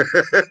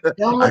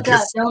 Don't look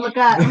up.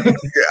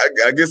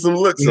 I get some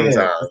looks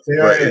sometimes,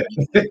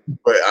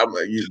 but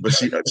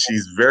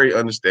she's very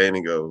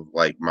understanding of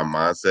like my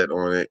mindset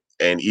on it,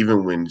 and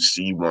even when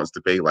she wants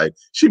to pay, like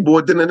she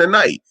bought dinner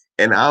tonight,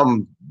 and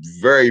I'm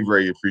very,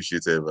 very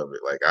appreciative of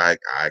it. Like I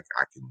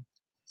can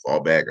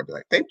fall back and be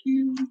like, thank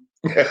you,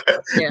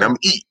 and I'm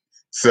eat.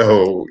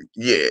 So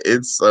yeah,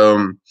 it's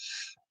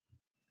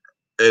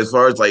as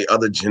far as like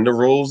other gender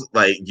roles,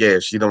 like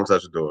she don't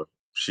touch the door.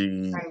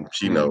 She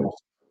knows.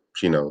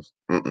 She knows.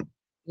 Mm-mm.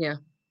 Yeah.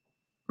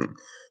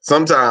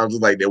 Sometimes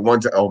like that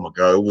one time, oh my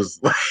God, it was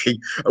like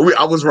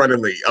I was running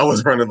late.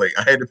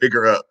 I had to pick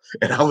her up,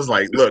 and I was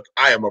like, "Look,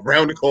 I am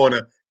around the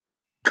corner.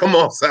 Come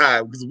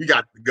outside because we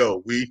got to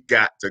go.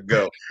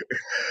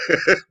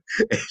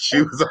 And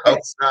she was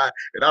outside,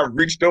 and I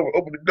reached over,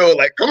 opened the door,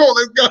 like, "Come on,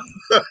 let's go."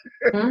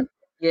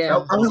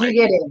 Yeah. How did you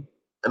get it?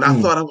 And I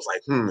thought, I was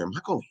like, am I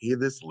gonna hear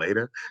this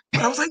later?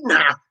 But I was like,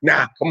 nah,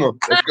 come on,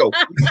 let's go.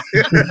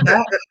 As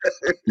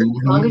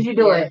long as you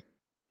do it.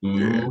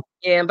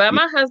 Yeah, but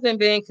my husband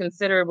being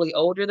considerably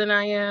older than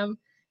I am,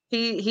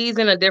 he's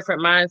in a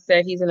different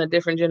mindset. He's in a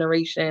different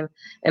generation,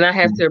 and I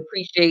have to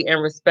appreciate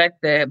and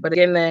respect that. But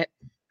again, that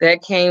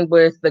came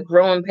with the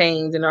growing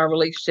pains in our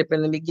relationship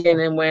in the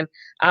beginning when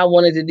I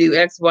wanted to do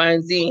X, Y,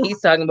 and Z, and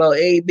he's talking about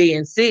A, B,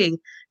 and C,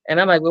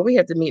 and I'm like, well, we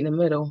have to meet in the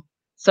middle,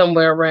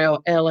 somewhere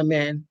around L M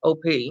N O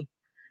P.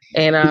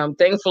 And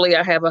thankfully,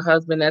 I have a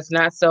husband that's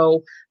not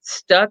so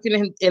stuck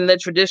in the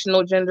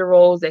traditional gender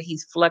roles, that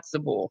he's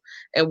flexible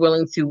and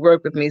willing to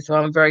work with me. So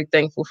I'm very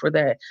thankful for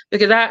that,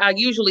 because I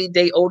usually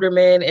date older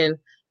men, and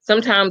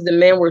sometimes the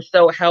men were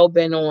so hell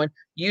bent on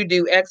you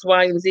do X,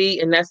 Y, and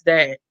Z, and that's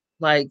that.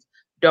 Like,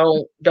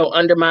 don't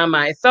undermine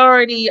my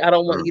authority. I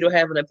don't want you to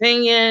have an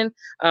opinion.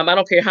 I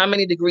don't care how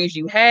many degrees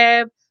you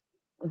have.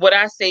 What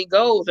I say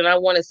goes, and I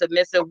want a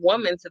submissive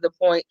woman to the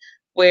point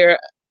where,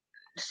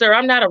 sir,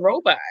 I'm not a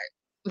robot.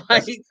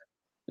 Like,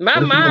 my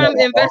mom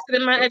invested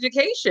in my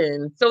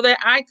education so that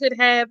I could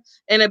have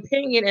an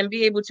opinion and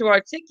be able to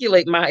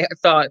articulate my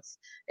thoughts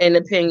and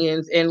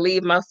opinions and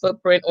leave my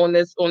footprint on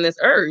this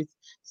earth.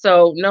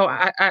 So no,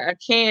 I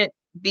can't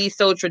be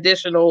so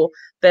traditional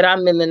that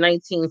I'm in the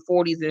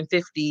 1940s and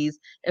 50s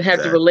and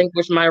have to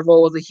relinquish my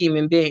role as a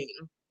human being.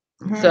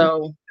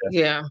 So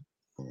yeah.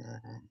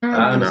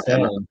 I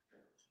understand.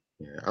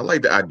 Yeah, I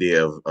like the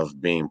idea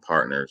of being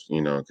partners,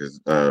 because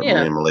me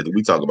and Melody,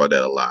 we talk about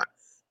that a lot.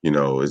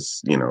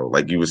 It's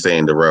like you were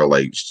saying, Darrell,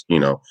 like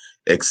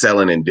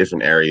excelling in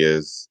different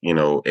areas,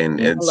 and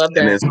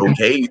it's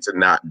okay to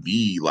not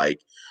be like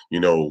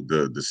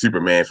the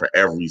Superman for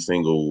every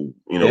single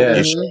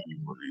issue.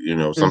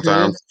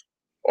 Sometimes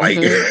like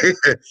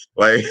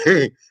like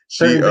certain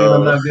things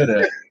I'm not good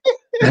at.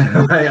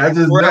 Like, I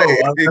just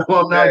know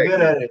I'm not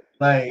good at it.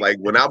 Like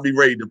when I'll be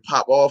ready to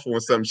pop off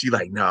on something, she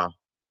like, nah.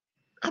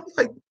 I'm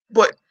like,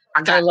 but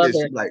I got this.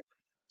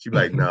 She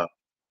like, no,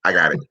 I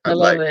got it. I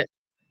love it.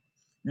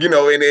 you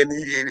know, and then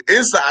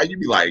inside you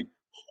be like,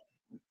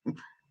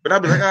 but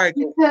I'd be like, all right,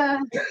 cool.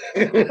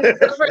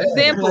 So for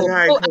example, like,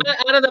 right, cool.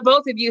 Out of the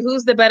both of you,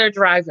 who's the better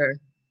driver?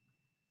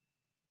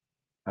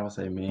 I would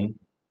say me.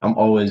 I'm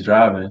always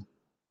driving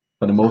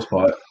for the most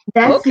part.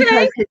 That's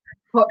because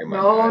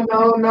no.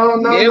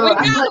 Here we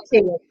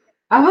go.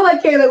 I feel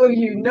like Caleb with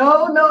you.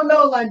 No,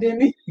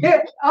 London.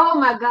 Oh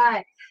my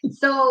God.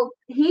 So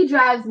he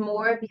drives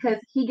more because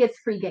he gets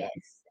free gas.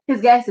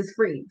 His gas is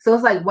free. So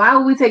it's like, why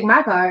would we take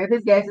my car if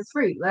his gas is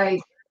free?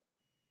 Like,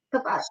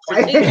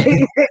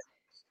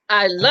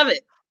 I love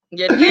it.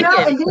 You know,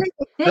 and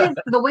then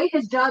the way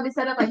his job is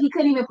set up, like he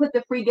couldn't even put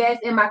the free gas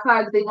in my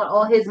car because they want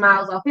all his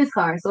miles off his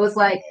car. So it's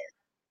like,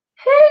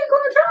 hey, go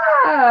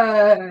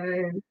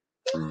drive.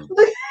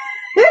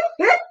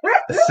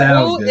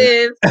 Sounds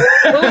good.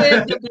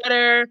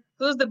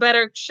 Who's the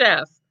better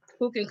chef?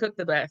 Who can cook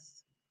the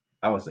best?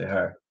 I would say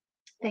her.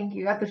 Thank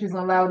you. I thought she was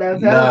gonna allow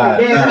that.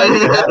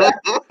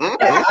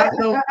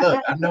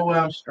 I know where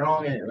I'm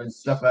strong at and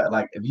stuff.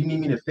 Like, if you need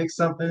me to fix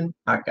something,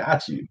 I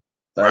got you.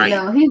 Like,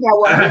 no, he's not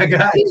washing.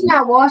 He's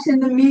not washing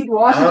the meat,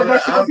 washing the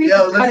vegetables.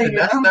 Listen,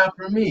 that's not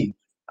for me.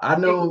 I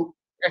know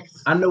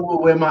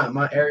where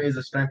my areas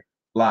of strength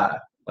lie.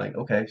 Like,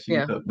 okay, she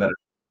can cook better.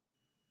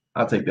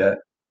 I'll take that.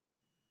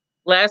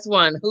 Last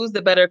one. Who's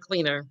the better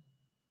cleaner?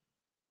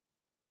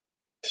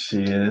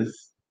 She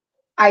is.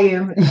 I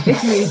am.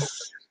 It's me.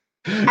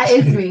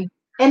 It's me.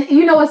 And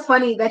you know what's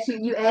funny that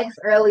you asked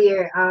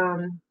earlier,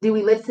 do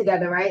we live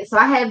together, right? So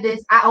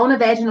I own a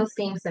vaginal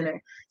steam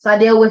center. So I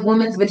deal with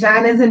women's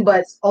vaginas and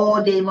butts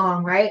all day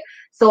long, right?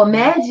 So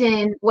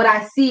imagine what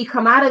I see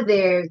come out of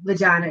their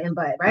vagina and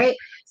butt, right?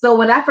 So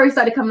when I first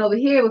started coming over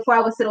here, before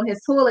I would sit on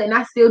his toilet, and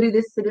I still do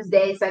this to this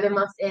day, 7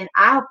 months in,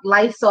 I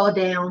Lysol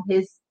down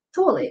his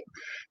toilet.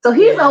 So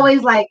he's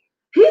always like,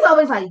 you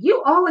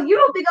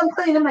don't think I'm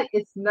clean. I'm like,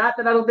 it's not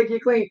that I don't think you're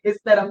clean. It's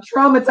that I'm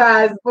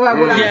traumatized by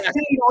what I've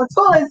seen on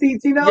toilet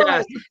seats, you know?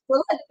 Like,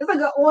 so it's like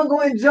an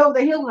ongoing joke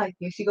that he'll like,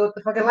 here she goes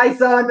with the fucking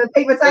Lysol and the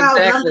paper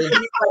towels.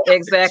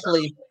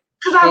 Exactly.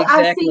 Because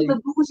I've seen the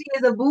bougie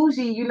is a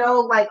bougie, you know,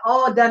 like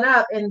all done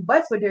up and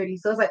butts were dirty.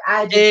 So it's like,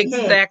 I just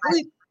can't.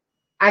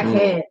 I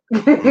can't.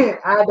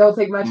 I don't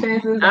take my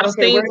chances. I've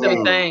seen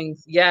some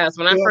things. Yes.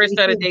 When I first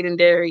started dating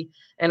Derry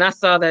and I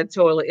saw that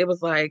toilet, it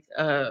was like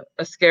a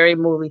scary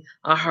movie,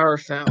 a horror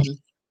film.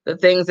 The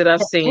things that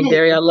I've seen,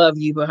 Derry, I love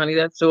you, but honey,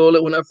 that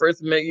toilet when I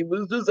first met you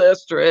was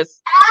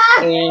disastrous.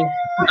 And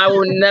I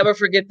will never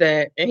forget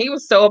that. And he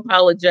was so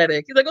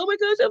apologetic. He's like, oh my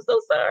gosh, I'm so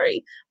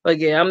sorry. But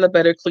yeah, I'm the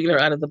better cleaner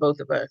out of the both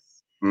of us.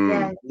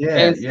 Yeah,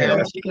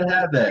 she can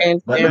have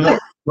that.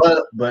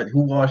 But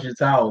who washes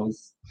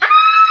towels?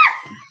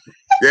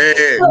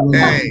 Hey,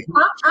 way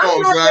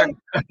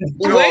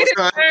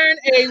to turn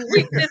a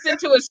weakness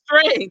into a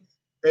strength.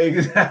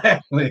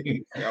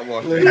 Exactly. So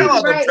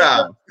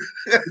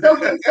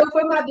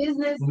for my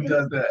business, who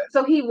does that?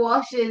 So he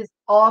washes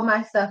all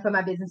my stuff for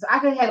my business. So I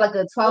could have like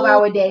a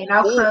 12-hour day, and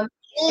I'll come,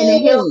 and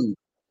then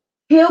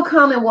he'll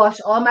come and wash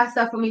all my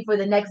stuff for me for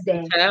the next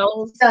day.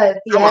 Towels? Come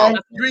on.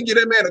 You didn't get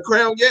that man a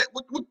crown yet?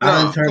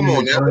 Come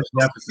on now.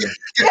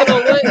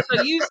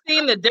 So you've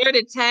seen the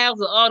dirty towels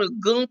with all the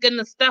gunk and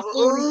the stuff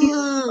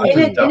on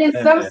it? And then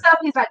some stuff,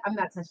 he's like, I'm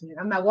not touching it.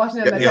 I'm not washing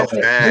it. I'm not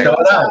touching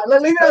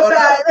it. Leave it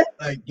outside.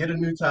 Like, get a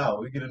new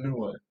towel. We get a new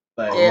one.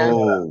 Like,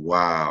 oh,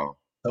 wow.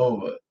 It's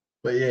over.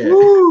 But yeah.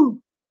 Woo.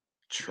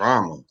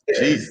 Trauma.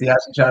 Jesus. See how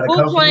she tried to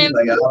come for me?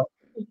 Like,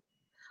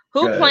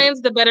 who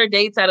plans the better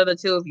dates out of the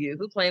two of you?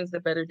 Who plans the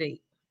better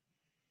date?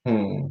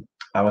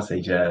 I would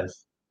say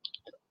Jazz.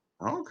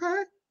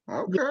 Okay.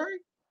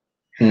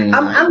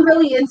 I'm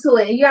really into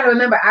it. And you got to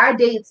remember, our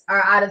dates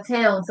are out of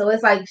town. So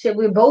it's like, shit,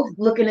 we're both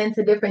looking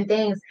into different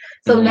things.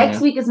 So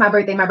next week is my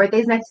birthday. My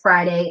birthday's next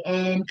Friday.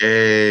 And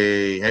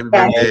hey, happy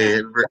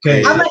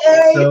birthday.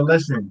 Okay. So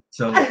listen.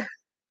 So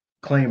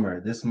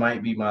disclaimer, this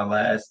might be my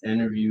last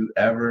interview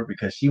ever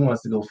because she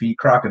wants to go feed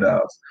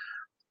crocodiles.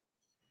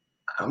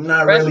 I'm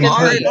not really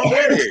rest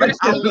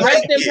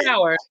in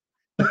power.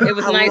 It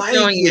was nice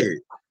knowing you.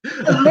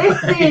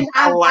 Listen,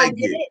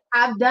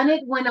 I've done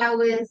it when I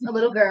was a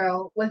little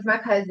girl with my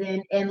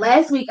cousin, and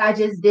last week I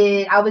just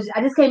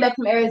came back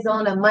from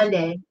Arizona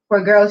Monday for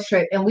a girls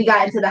trip, and we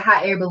got into the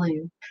hot air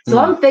balloon. So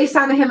I'm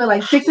FaceTiming him at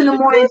like 6 a.m.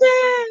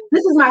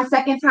 This is my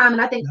second time,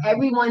 and I think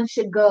everyone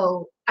should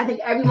go. I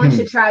think everyone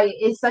should try it.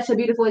 It's such a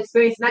beautiful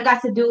experience, and I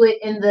got to do it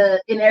in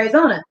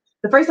Arizona.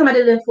 The first time I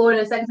did it in Florida,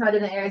 the second time I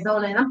did it in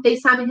Arizona, and I'm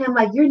FaceTiming him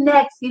like, you're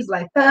next. He's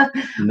like,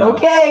 no.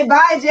 Okay,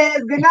 bye,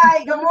 Jazz. Good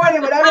night, good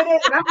morning, whatever it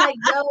is. And I'm like,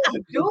 no,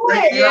 do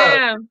it.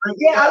 Yeah,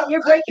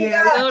 you're breaking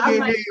up. I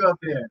can't hear you up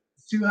there.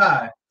 It's too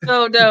high.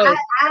 So dope.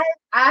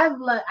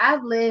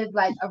 I've lived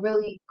like a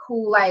really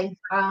cool life.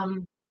 I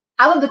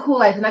live the cool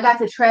life, and I got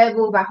to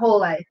travel my whole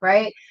life,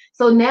 right?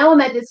 So now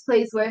I'm at this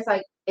place where it's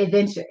like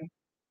adventure.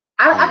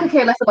 I could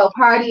care less about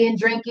partying,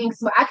 drinking.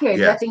 I care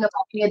nothing about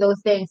any of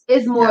those things.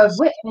 It's more of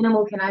what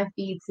animal can I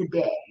feed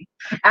today?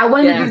 I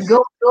wanted to do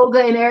goat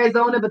yoga in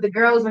Arizona, but the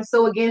girls were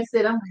so against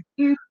it. I'm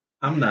like,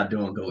 I'm not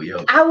doing goat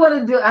yoga. I'm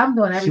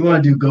doing everything. She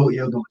want to do goat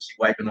yoga when she's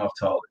wiping off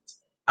toilets.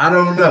 I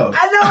don't know.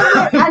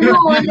 I know.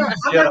 I'm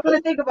not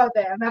gonna think about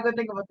that. I'm not gonna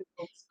think about the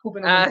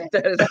pooping on the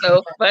That is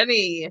so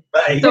funny.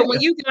 So when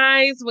you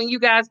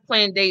guys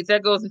plan dates,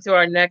 that goes into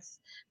our next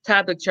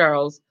topic,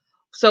 Charles.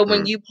 So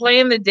when you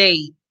plan the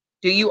date,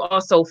 do you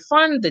also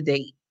fund the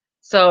date?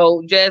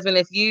 So Jasmine,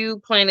 if you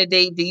plan a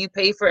date, do you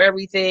pay for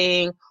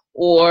everything,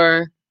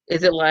 or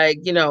is it like,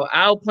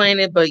 I'll plan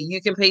it, but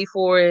you can pay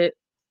for it?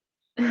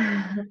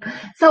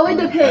 So it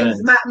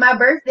depends. My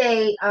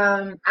birthday,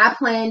 I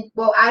planned.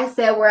 Well, I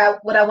said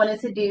what I wanted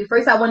to do.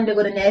 First, I wanted to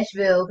go to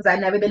Nashville because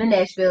I'd never been to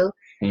Nashville,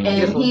 and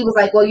he was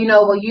like, "Well,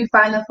 you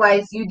find the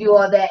flights, you do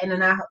all that, and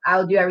then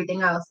I'll do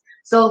everything else."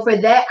 So for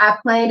that, I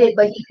planned it,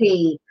 but he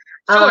paid.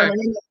 Sure.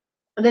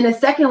 And then the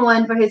second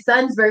one for his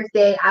son's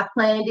birthday, I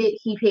planned it,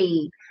 he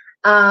paid.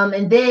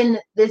 And then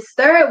this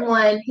third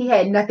one, he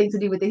had nothing to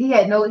do with it. He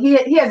has no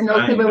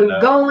clue where we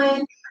were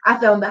going. I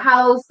filmed the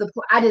house.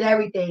 I did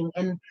everything,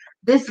 and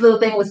this little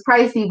thing was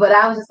pricey, but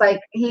I was just like,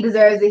 he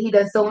deserves it. He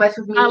does so much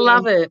with me. I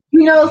love it. So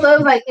it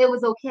was like, it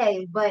was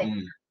okay. But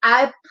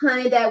I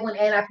planned that one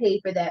and I paid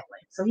for that one.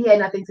 So he had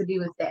nothing to do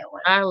with that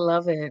one. I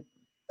love it.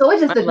 So it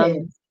just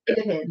depends. It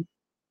depends.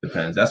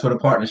 Depends. That's where the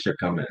partnership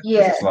comes in.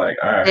 Yeah. It's like,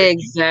 all right.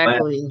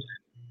 Exactly.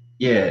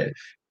 Yeah.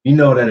 You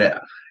know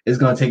that it's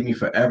going to take me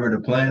forever to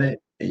plan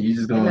it, and you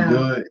just going to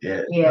do it.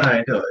 Yeah. All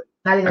right, do it.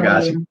 I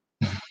got you.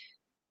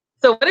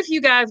 So what if you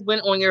guys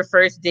went on your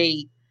first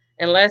date,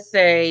 and let's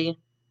say,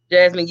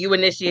 Jasmine, you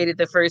initiated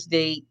the first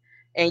date,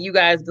 and you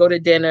guys go to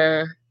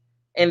dinner,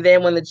 and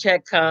then when the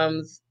check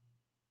comes,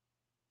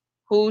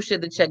 who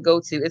should the check go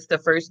to? It's the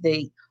first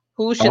date.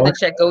 Who should the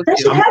check go to? That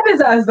shit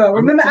happens to us though.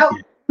 Remember,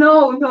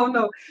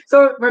 no.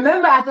 So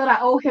remember, I thought I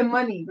owed him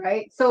money,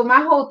 right? So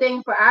my whole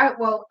thing I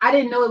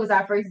didn't know it was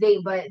our first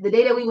date, but the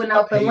day that we went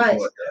out for lunch,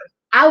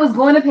 I was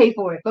going to pay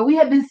for it, but we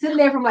had been sitting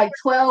there from like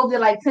 12 to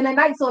like 10 at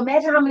night. So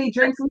imagine how many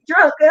drinks we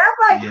drunk. And I'm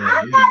like,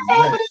 I'm not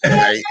paying for this.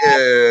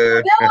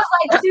 That was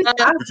like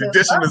the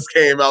traditionalists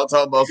came out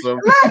talking about some.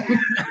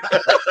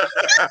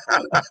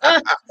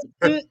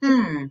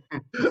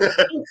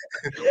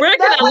 Where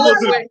can I look?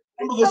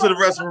 I'm gonna go to the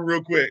restroom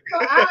real quick. So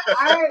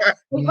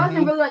it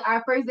wasn't really like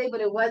our first date,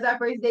 but it was our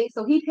first date.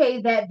 So he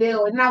paid that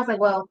bill, and I was like,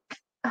 well,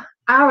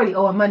 I already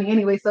owe him money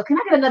anyway, so can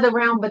I get another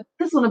round? But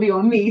this one will be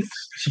on me.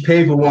 She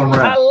paid for one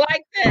round. I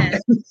like that.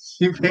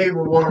 She paid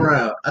for one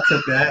round. I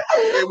took that.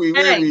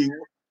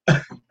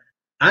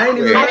 I ain't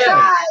even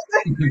mad.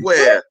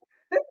 Where?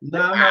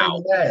 No, I'm not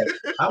even mad.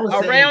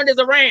 A round is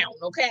a round,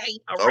 okay?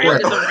 A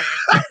round is a round.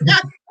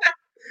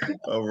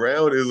 A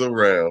round is a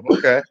round.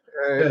 Okay.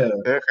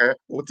 Okay.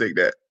 We'll take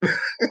that.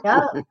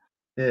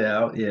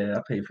 Yeah, I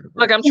paid for it.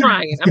 Look, I'm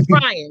trying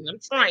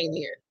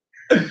here.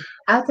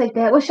 I'll take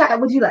that. What shot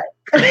would you like?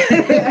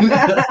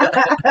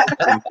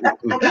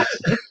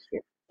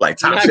 Like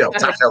top shelf,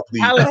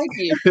 please. I like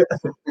you.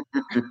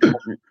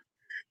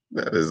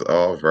 That is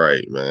all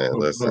right, man.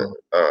 Listen,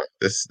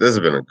 this has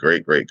been a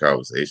great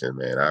conversation,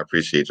 man. I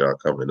appreciate y'all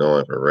coming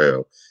on for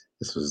real.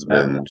 This has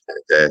been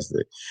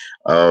fantastic.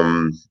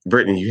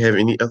 Brittany, you have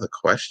any other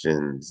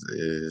questions?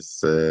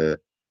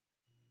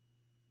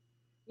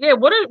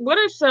 What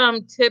are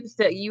some tips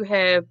that you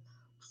have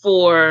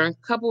for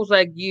couples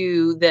like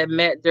you that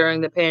met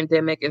during the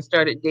pandemic and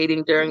started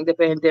dating during the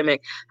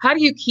pandemic? How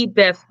do you keep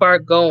that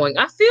spark going?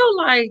 I feel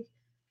like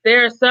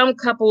there are some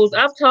couples,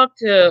 I've talked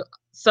to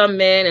some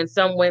men and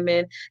some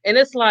women, and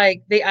it's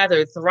like they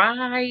either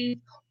thrive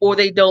or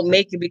they don't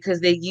make it because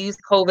they use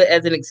COVID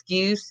as an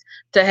excuse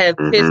to have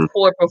piss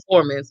poor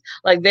performance.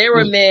 Like there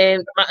were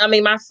men,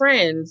 my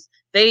friends,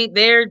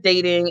 they're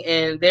dating,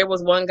 and there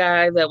was one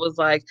guy that was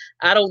like,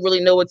 I don't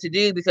really know what to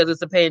do because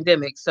it's a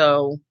pandemic.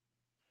 So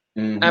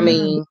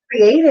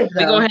creative,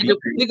 we're gonna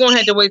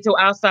have to wait till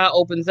outside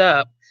opens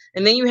up.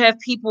 And then you have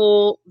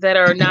people that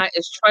are not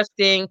as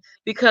trusting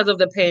because of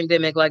the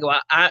pandemic. Like, well,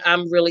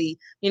 I'm really,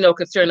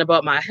 concerned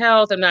about my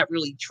health. I'm not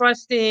really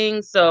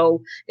trusting.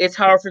 So it's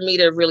hard for me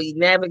to really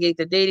navigate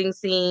the dating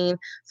scene.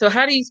 So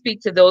how do you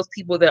speak to those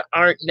people that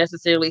aren't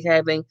necessarily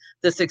having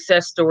the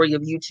success story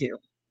of you two?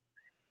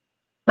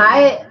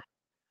 My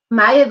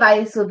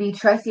advice would be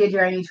trust your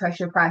journey, trust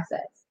your process.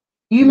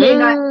 It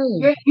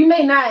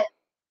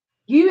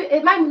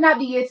might not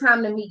be your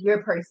time to meet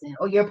your person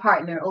or your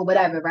partner or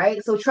whatever,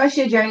 right? So trust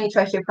your journey,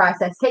 trust your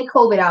process. Take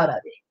COVID out of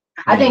it.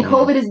 I think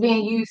COVID is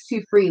being used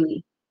too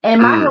freely.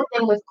 And my whole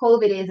thing with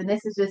COVID is, and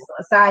this is just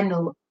a side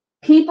note,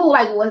 people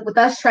like with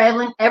us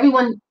traveling,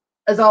 everyone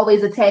is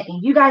always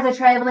attacking. You guys are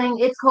traveling,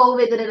 it's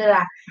COVID, da da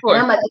da.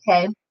 And I'm like,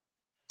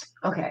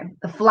 okay.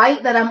 The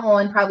flight that I'm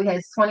on probably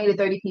has 20 to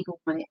 30 people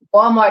on it.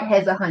 Walmart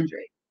has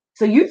 100.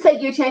 So you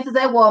take your chances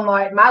at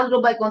Walmart. My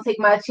little butt gonna take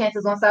my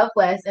chances on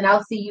Southwest, and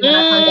I'll see you when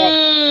I come back.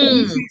 And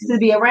you choose to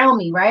be around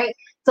me, right?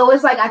 So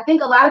it's like I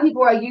think a lot of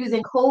people are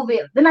using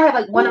COVID. Then I have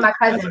like one of my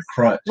cousins,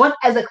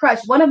 as a crutch.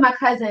 One of my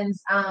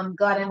cousins,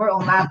 God, and we're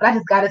on live, but I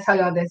just gotta tell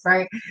y'all this,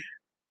 right?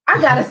 I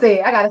gotta say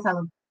it. I gotta tell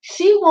them.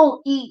 She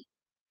won't eat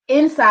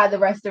inside the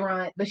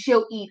restaurant, but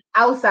she'll eat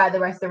outside the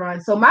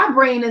restaurant. So my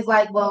brain is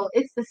like, well,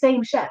 it's the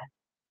same chef.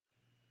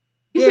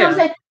 You see what I'm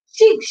saying?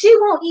 she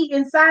won't eat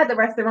inside the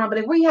restaurant, but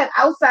if we have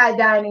outside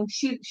dining,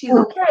 she's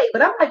okay.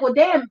 But I'm like, well,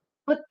 damn,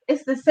 but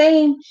it's the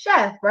same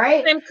chef,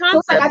 right? Same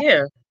concept,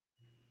 yeah.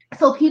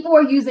 So people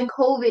are using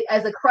COVID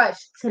as a crutch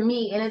to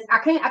me, and I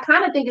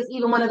kind of think it's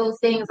even one of those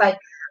things like,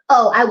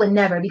 oh, I would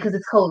never because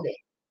it's COVID.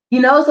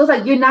 So it's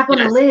like you're not going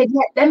to live.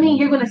 That means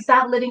you're going to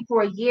stop living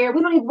for a year.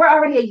 We're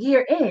already a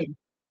year in.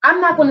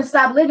 I'm not going to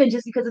stop living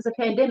just because it's a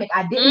pandemic.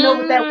 I didn't know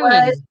what that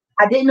was.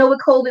 I didn't know what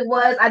COVID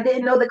was. I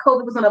didn't know that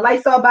COVID was on a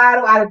Lysol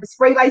bottle. I would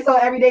spray Lysol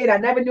every day, and I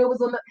never knew it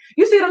was on the.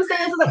 You see what I'm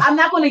saying? So like, I'm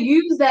not going to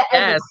use that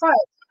as a crutch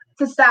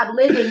to stop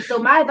living. So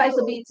my advice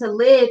would be to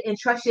live and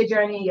trust your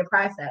journey and your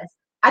process.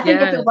 I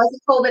think if it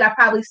wasn't COVID, I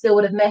probably still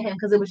would have met him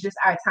because it was just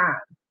our time.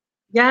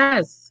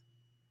 Yes.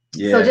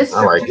 Yeah. So just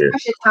trust your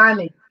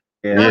timing.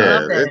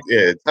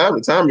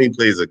 Timing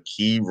plays a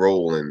key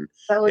role in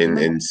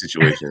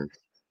situations.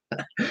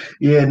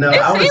 Yeah, no,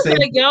 I would say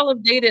like y'all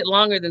have dated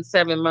longer than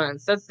 7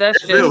 months. That's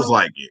just feels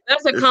like it.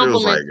 That's a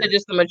compliment to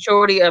just the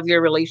maturity of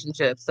your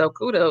relationship. So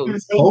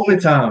kudos.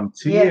 COVID time,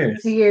 2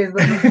 years. 2 years.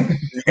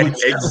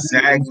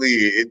 Exactly.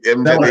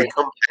 It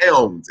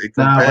compounds. It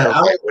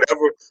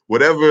compounds.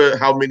 Whatever,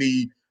 how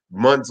many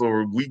months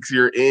or weeks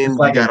you're in, you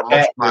gotta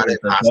multiply that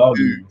times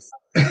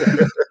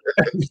 2.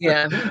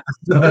 Yeah.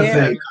 So I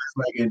say it's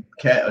like a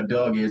cat or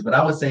dog is, but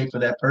I would say for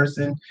that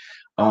person,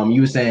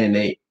 you were saying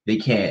they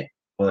can't,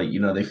 or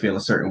they feel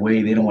a certain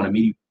way. They don't want to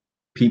meet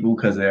people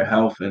because of their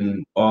health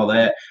and all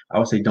that. I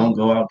would say don't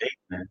go out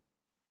dating,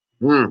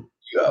 man.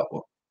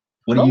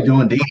 What are you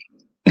doing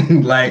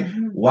dating? Like,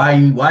 why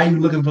are you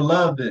looking for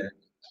love then?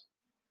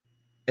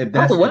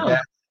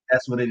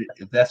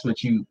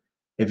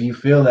 If you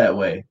feel that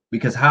way,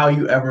 because how are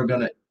you ever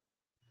gonna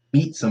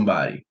meet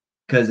somebody?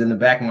 Because in the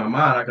back of my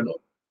mind, I could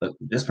look,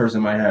 this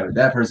person might have it,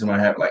 that person might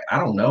have it. Like, I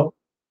don't know.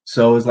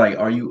 So it's like,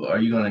 are you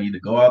gonna either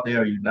go out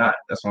there or you not?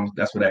 That's where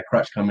that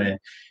crutch come in.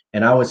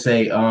 And I would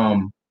say,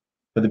 for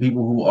the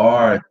people who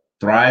are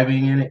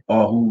thriving in it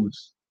or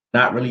who's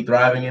not really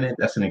thriving in it,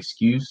 that's an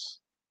excuse.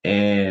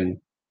 And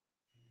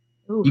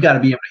you got to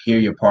be able to hear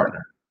your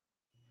partner.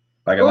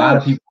 Like a lot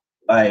of people,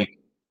 like,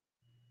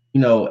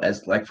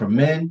 as like for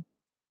men,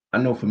 I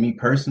know for me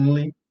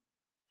personally,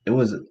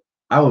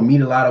 I would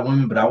meet a lot of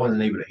women, but I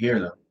wasn't able to hear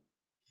them.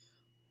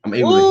 I'm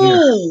able to hear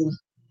her.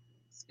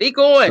 Speak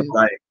on.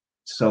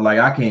 So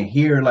I can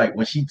hear, like,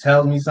 when she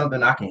tells me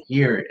something, I can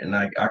hear it, and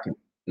like I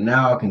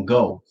can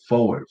go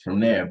forward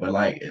from there. But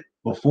like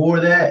before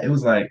that, it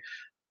was like, I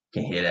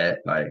can hear that.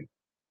 Like,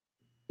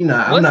 I'm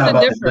not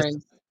about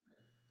difference?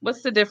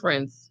 What's the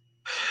difference?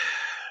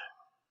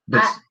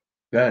 Go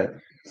ahead.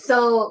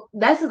 So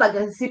that's like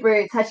a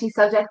super touchy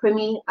subject for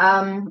me.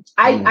 I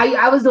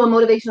was doing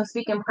motivational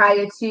speaking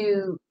prior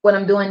to what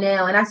I'm doing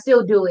now, and I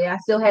still do it. I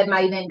still had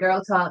my event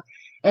Girl Talk,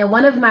 and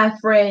one of my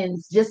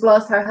friends just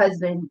lost her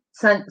husband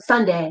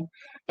Sunday,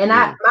 and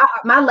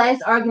my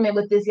last argument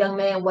with this young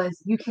man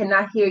was, you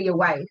cannot hear your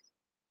wife,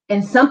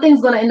 and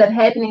something's going to end up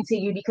happening to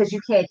you because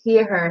you can't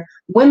hear her.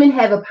 Women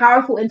have a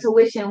powerful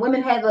intuition.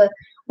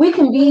 We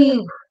can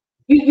be.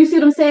 You see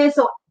what I'm saying?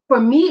 So for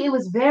me, it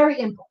was very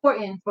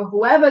important for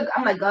whoever.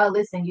 I'm like, God,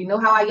 listen, you know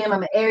how I am.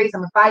 I'm an Aries.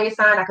 I'm a fire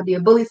sign. I could be a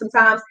bully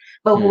sometimes.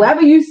 But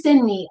whoever you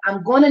send me,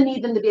 I'm going to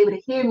need them to be able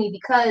to hear me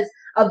because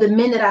of the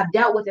men that I've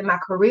dealt with in my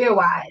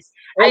career-wise.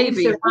 I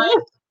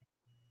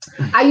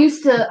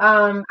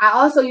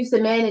also used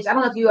to manage, I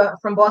don't know if you are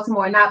from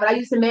Baltimore or not, but I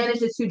used to manage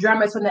the 2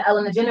 drummers from the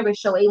Ellen DeGeneres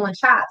show, A1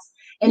 Chops.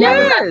 And that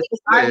was my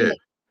biggest argument.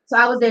 So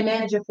I was their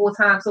manager full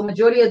time. So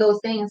majority of those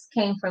things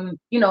came from,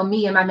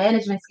 me and my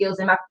management skills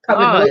and my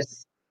public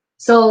relations.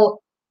 So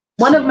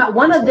one of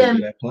them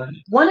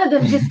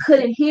just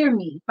couldn't hear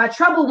me. My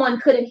trouble one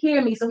couldn't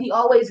hear me, so he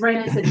always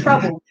ran into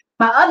trouble.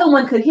 My other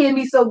one could hear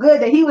me so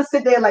good that he would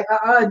sit there like,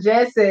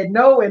 Jess said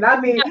no, and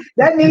I mean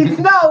that means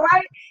no,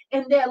 right?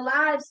 And their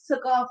lives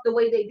took off the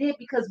way they did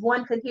because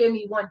one could hear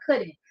me, one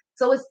couldn't.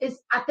 So it's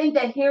I think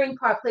that hearing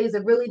part plays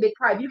a really big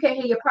part. If you can't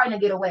hear your partner,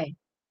 get away.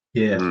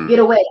 Yeah. Get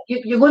away.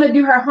 You're going to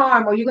do her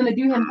harm, or you're going to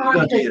do him harm,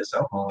 and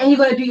you're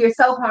going to do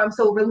yourself harm.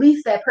 So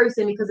release that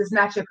person because it's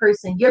not your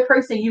person. Your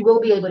person, you will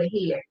be able to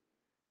hear.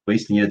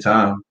 Wasting your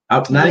time.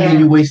 Not even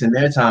you wasting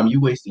their time. You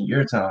wasting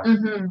your time.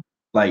 Mm-hmm.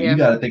 Like you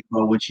got to think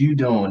about what you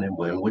doing and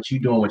what you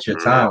doing with your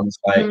time. It's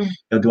like,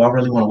 do I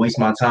really want to waste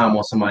my time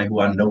on somebody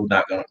who I know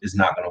is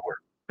not gonna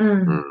work?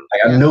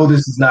 Like I know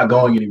this is not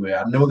going anywhere.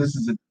 I know this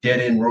is a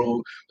dead end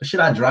road. But should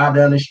I drive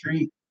down the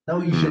street? No,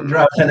 you shouldn't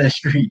drive down that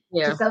street.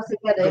 Yeah. Yourself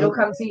together, it'll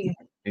come to you.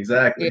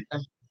 Exactly. Yeah.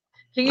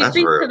 Can you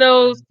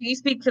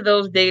speak to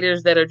those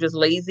daters that are just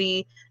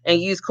lazy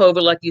and use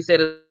COVID, like you said,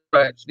 as a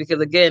crutch?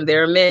 Because again,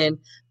 they're men.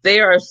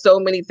 There are so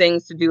many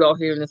things to do out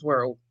here in this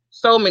world.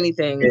 So many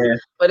things. Yeah.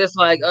 But it's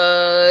like,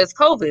 it's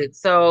COVID.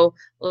 So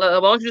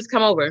why don't you just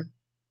come over?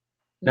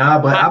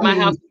 Nah, but my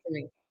house is for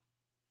me.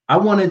 I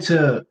wanted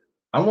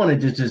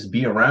to just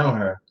be around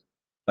her.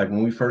 Like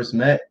when we first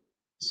met.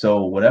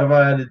 So whatever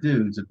I had to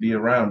do to be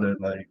around her,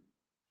 like,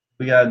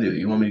 we gotta do.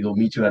 You want me to go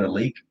meet you at a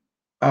lake?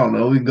 I don't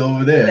know. We go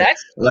over there.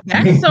 That's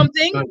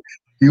something.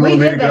 We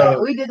did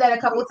that a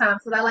couple of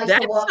times because I like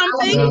to walk.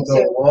 Something.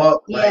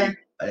 Yeah.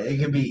 it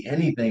could be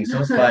anything. So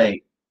it's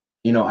like,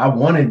 I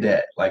wanted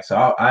that. Like, so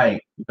I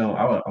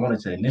wanted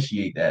to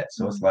initiate that.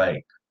 So it's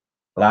like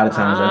a lot of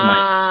times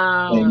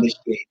I might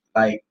initiate.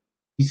 Like,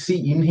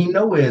 he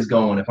know where it's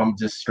going if I'm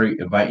just straight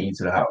inviting you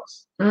to the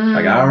house.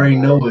 Like, I already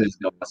know where it's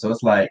going. So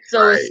it's like,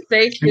 so it's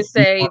safe to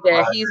say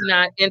that he's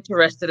not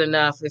interested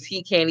enough if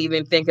he can't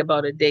even think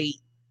about a date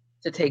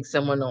to take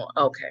someone on.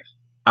 Okay.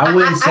 I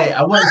wouldn't say that.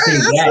 I would say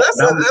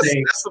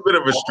that's a bit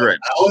of a stretch.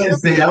 I wouldn't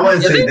say that. I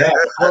would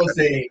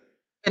say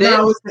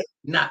I would say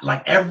not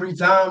like every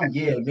time.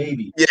 Yeah,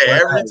 maybe. Yeah, but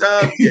every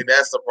time. Yeah,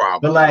 that's the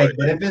problem.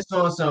 But if it's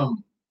on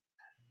some,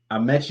 I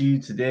met you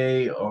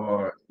today,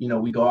 or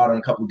we go out on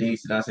a couple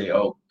dates, and I say,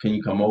 oh, can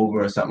you come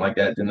over or something like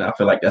that? Then I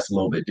feel like that's a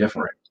little bit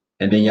different.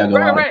 And then y'all go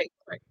out. Right.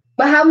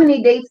 But how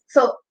many dates?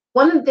 So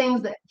one of the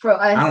things that for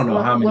us, I don't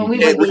know how many. We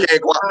can't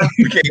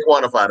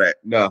quantify that.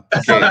 No.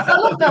 Some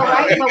of them,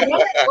 right? But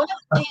one of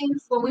the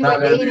things when we were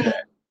dating,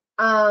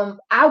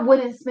 I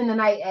wouldn't spend the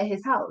night at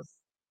his house.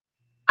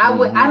 I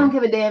don't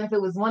give a damn if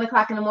it was 1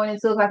 o'clock in the morning,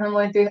 2 o'clock in the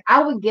morning, 3.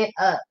 I would get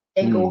up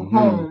and go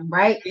home,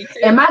 right?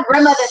 And my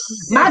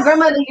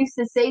grandmother used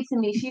to say to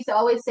me, she used to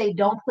always say,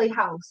 don't play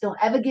house. Don't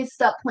ever get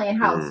stuck playing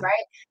house,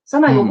 right? So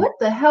I'm like, well, what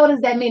the hell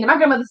does that mean? And my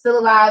grandmother's still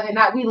alive, and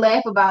we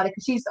laugh about it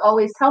because she used to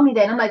always tell me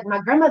that. And I'm like,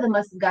 my grandmother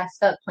must have got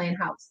stuck playing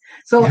house.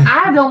 So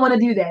I don't want to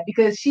do that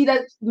because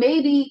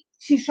maybe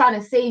she's trying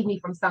to save me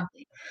from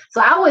something.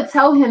 So I would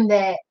tell him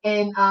that,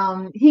 and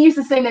he used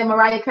to sing that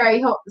Mariah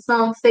Carey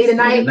song "Stay the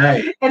Night,"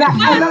 and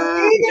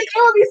it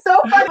would be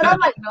so fun. But I'm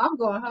like, no, I'm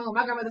going home.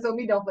 My grandmother told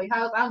me don't play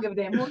house. I don't give a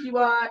damn who you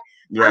are.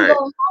 I'm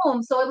going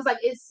home. So it was like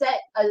it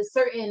set a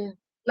certain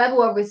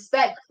level of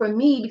respect for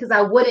me because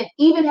I wouldn't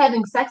even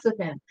having sex with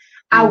him.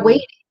 I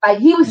waited. Like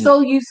he was so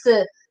used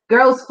to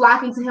girls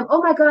flocking to him.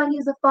 Oh my God,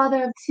 he's a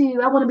father of 2.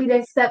 I want to be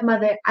their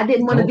stepmother. I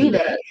didn't want to be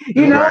that.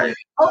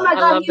 Oh my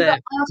God, he's an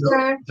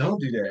author. Don't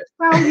do that.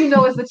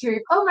 Well, it's the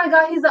truth. Oh my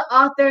God, he's an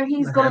author.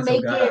 He's gonna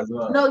make it.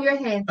 Well. No, you're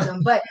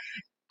handsome, but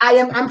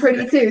I'm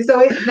pretty too.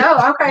 So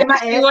I'm crying my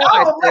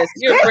ass.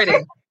 You're pretty.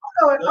 I'm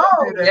going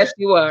home. Yes,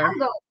 you are. I'm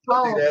going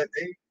home.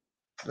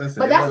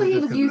 Listen, but that's what he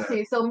was used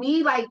to. So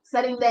me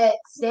setting that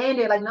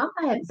standard, no, I'm not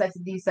having sex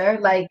with you, sir.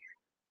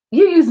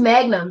 You use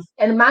magnums,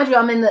 and mind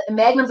you,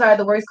 magnums are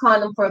the worst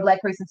condom for a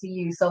black person to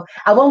use. So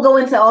I won't go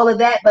into all of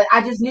that, but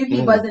I just knew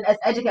he wasn't as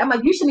educated. I'm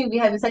like, you shouldn't even be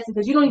having sex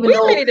because you don't even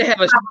know. We need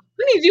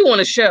you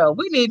on a show.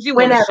 We need you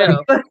on a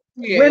show.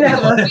 Yeah,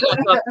 whenever. We want to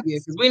talk to you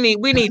because we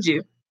need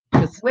you.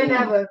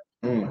 Whenever.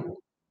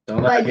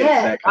 But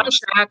yeah, I'm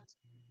shocked.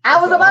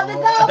 I was about to go,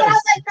 but I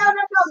was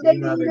like,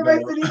 no.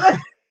 University.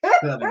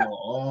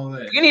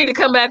 You need to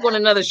come back on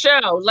another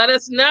show. Let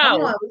us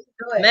know.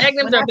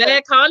 Magnums are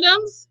bad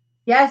condoms?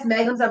 Yes,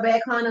 magnums are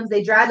bad condoms.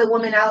 They dry the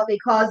woman out. They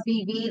cause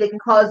BV. They can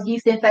cause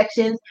yeast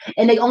infections.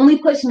 And they only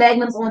push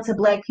magnums onto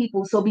black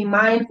people. So be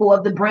mindful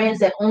of the brands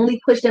that only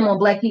push them on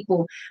black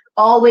people.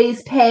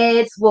 Always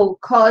pads will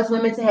cause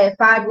women to have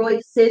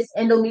fibroids, cysts,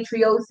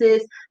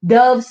 endometriosis.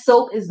 Dove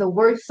soap is the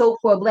worst soap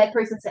for a black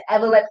person to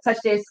ever let touch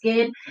their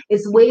skin.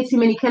 It's way too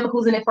many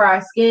chemicals in it for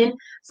our skin.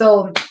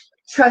 So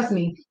trust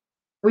me,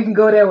 we can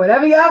go there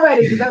whenever y'all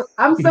ready.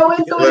 I'm so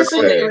into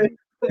it.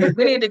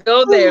 We need to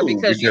go there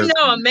because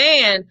a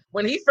man,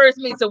 when he first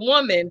meets a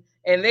woman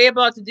and they're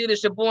about to do the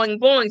shaboing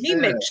boing, he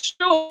makes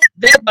sure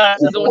their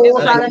box is on his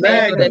side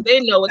so that they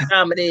know what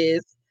time it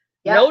is.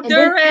 Yep. No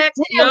Durex,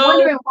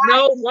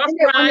 no Rough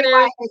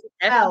Riders,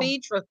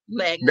 FB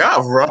Mag.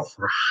 Not Rough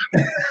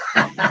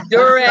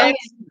Durex,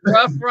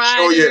 Rough Riders.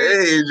 Show your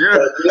age,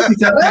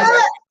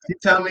 She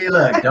tell me,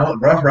 look, don't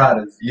Rough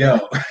Riders, yo.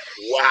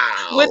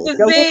 Wow. With the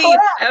Z,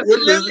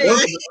 absolutely.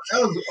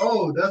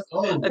 That's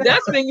old.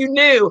 That's when you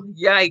knew.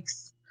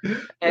 Yikes.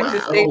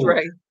 Exit stage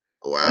right.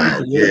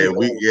 Wow.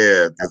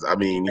 Because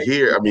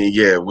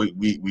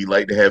we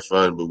like to have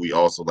fun, but we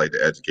also like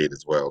to educate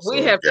as well.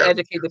 We have to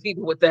educate the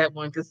people with that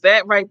one because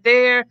that right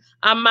there,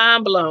 I'm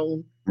mind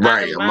blown.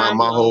 Right. My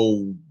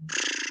whole.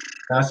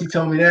 Now she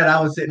told me that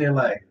I was sitting there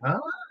like, huh?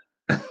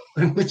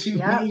 What you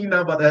mean you're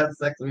not about to have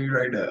sex with me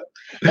right now?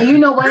 And you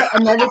know what?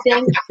 Another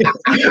thing.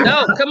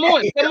 No, come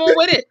on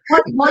with it.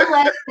 One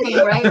last thing,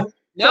 right?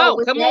 No,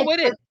 come on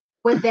with it.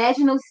 With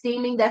vaginal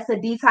steaming, that's a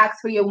detox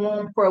for your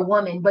womb for a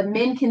woman, but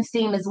men can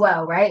steam as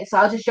well, right? So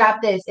I'll just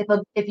drop this.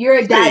 If you're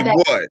a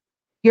diabetic,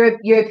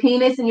 your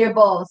penis and your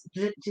balls,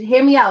 just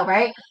hear me out,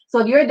 right?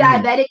 So if you're a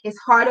diabetic, it's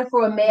harder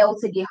for a male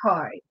to get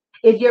hard.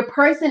 If your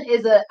person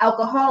is an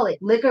alcoholic,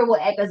 liquor will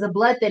act as a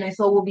blood thinner,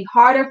 so it will be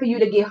harder for you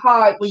to get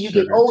hard when you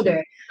get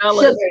older.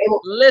 Sugar, it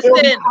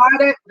will be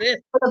harder.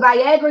 For the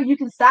Viagra, you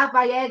can stop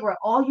Viagra.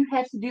 All you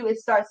have to do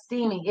is start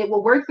steaming. It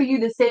will work for you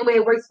the same way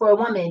it works for a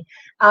woman.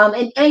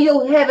 And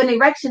you'll have an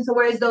erection to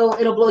where as though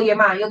it'll blow your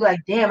mind. You'll be like,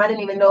 damn, I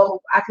didn't even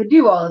know I could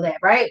do all of that,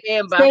 right?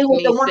 Inbox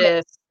me,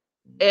 sis.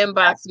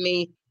 Inbox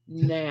me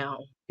now.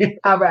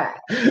 All right.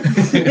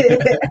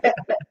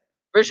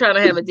 We're trying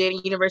to have a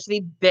dating university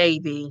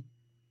baby.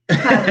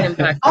 Yes.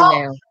 I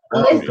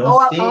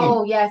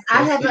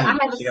have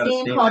a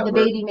steam called the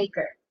Baby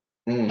Maker.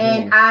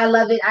 And I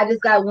love it. I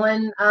just got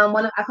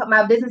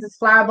my business is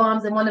Flower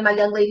Bombs, and one of my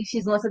young ladies,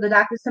 she's going to the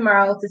doctor's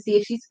tomorrow to see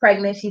if she's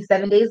pregnant. She's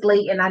 7 days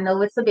late, and I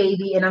know it's a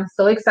baby, and I'm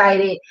so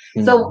excited.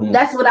 So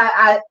that's what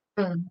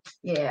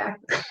yeah.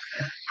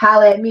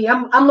 Holla at me.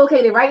 I'm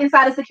located right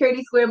inside of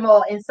Security Square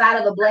Mall, inside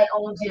of a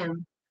Black-owned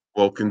gym.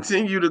 Well,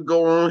 continue to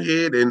go on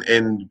ahead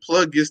and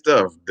plug your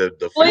stuff. The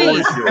floor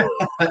is yours.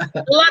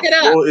 Plug it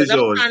up. Floor is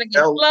yours.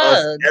 Tell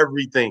us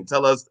everything.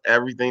 Tell us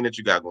everything that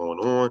you got going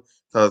on.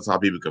 Tell us how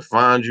people can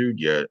find you,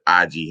 your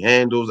IG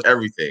handles,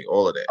 everything,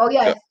 all of that. Oh,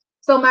 yes.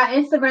 So my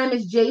Instagram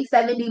is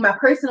J70. My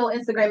personal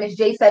Instagram is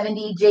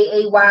J70,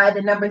 JAY,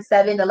 the number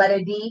 7, the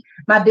letter D.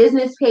 My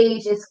business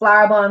page is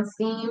Flower Bomb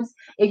Steams.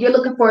 If you're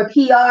looking for a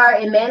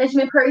PR and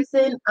management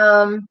person,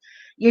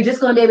 you're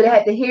just going to be able to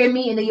have to hear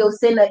me, and then you'll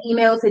send an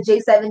email to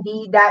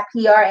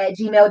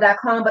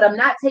j7d.pr@gmail.com. But I'm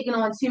not taking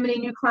on too many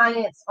new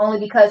clients, only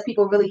because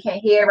people really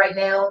can't hear right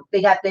now.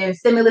 They got their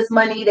stimulus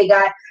money. They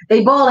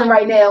balling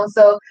right now.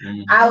 So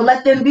I'll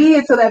let them be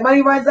until that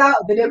money runs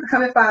out. Then they'll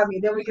come and find me.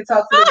 Then we can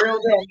talk to the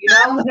real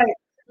them, Like,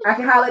 I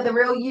can holler at the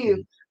real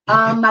you.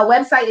 My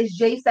website is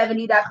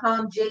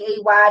j70.com,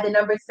 JAY, the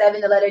number 7,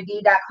 the letter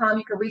D.com.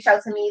 You can reach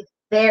out to me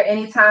there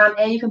anytime,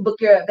 and you can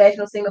book your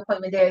vaginal steam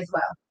appointment there as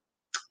well.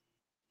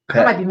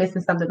 I might be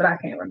missing something, but I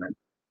can't remember.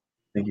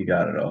 I think you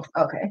got it all.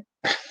 Okay.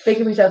 They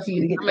can reach out to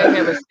you to get. I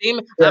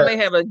may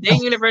have a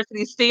Dayton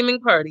University steaming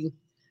party.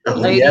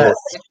 Ladies,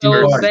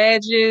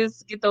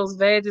 get those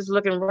badges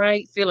looking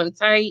right, feeling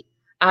tight,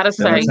 out of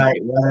sight.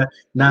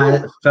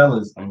 Nah,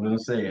 fellas, I'm gonna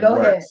say it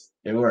works.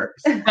 It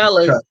works.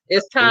 Fellas,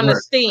 it's time to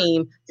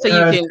steam so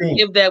you can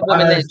give that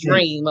woman that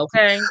dream,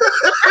 okay?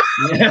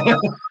 Yeah.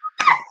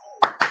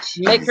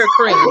 Make her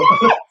cream.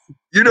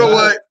 You know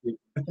what?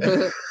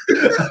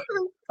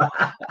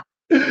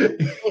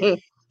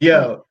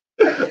 Yo,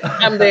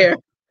 I'm there.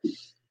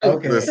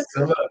 Okay,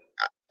 so look,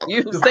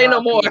 you say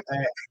no more.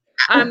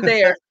 I'm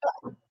there.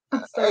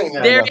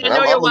 Derek, I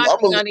know you're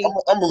watching, honey.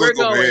 We're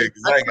going.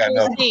 A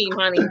couple steam,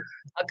 honey.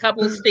 A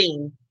couple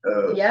steam.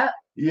 Yeah.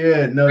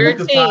 Yeah. No, you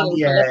can find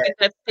me at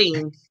that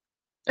steam.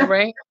 All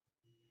right.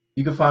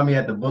 You can find me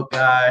at The Book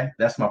Guy.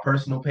 That's my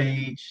personal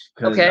page.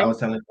 Because I was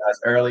telling you guys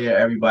earlier,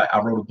 I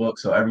wrote a book,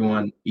 so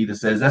everyone either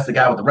says that's the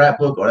guy with the rap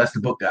book or that's the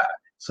book guy.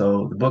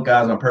 So The Book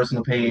Guy is my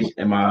personal page,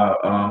 and my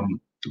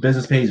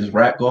business page is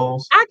Rap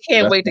Goals. I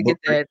can't wait to get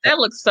that. That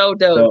looks so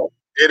dope. So,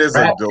 it is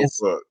a dope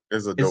book.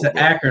 It's an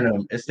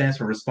acronym. It stands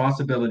for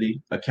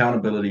responsibility,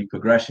 accountability,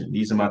 progression.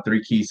 These are my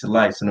 3 keys to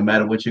life. So no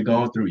matter what you're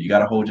going through, you got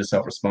to hold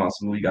yourself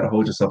responsible. You got to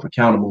hold yourself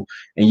accountable,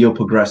 and you'll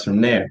progress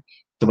from there.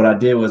 So what I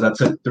did was I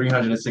took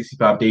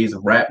 365 days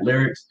of rap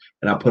lyrics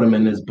and I put them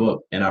in this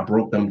book, and I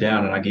broke them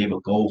down, and I gave a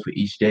goal for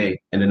each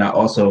day. And then I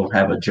also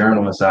have a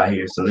journal inside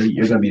here. So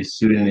you're going to be a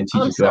student and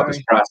teacher throughout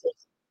this process.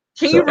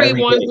 Can you read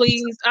one,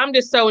 please? I'm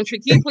just so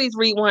intrigued. Can you please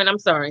read one? I'm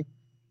sorry.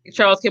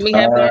 Charles, can we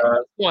have that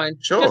one?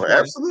 Sure, one.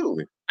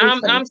 Absolutely.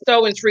 I'm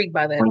so intrigued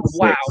by that.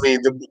 Wow. I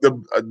mean,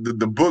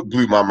 the book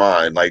blew my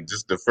mind. Like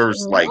just the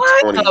first 20, a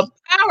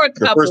power couple.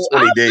 The first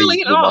 20 days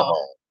blew my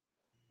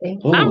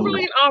mind. I'm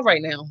really in awe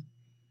right now.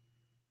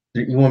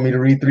 You want me to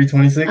read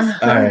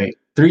 326? All right.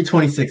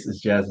 326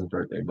 is Jasmine's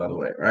birthday, by the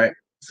way, right?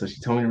 So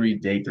she told me to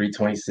read day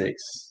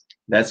 326.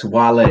 That's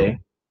Wale.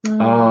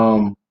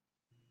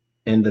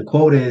 And the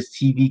quote is,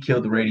 TV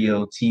killed the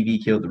radio, TV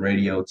killed the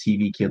radio,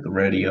 TV killed the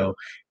radio,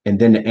 and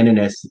then the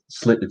internet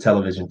slit the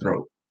television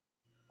throat.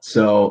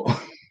 So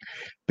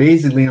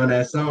basically on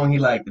that song, he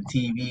like, the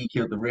TV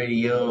killed the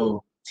radio,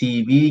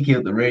 TV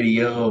killed the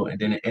radio, and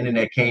then the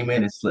internet came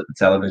in and slit the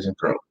television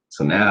throat.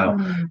 So now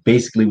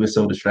basically we're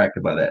so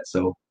distracted by that.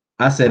 So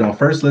I said on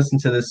first listen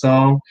to this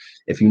song,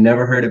 if you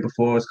never heard it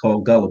before, it's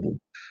called Gullible.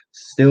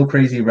 Still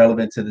crazy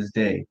relevant to this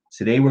day.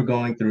 Today we're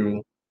going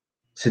to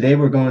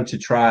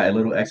try a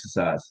little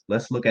exercise.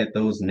 Let's look at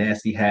those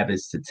nasty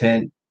habits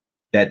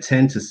that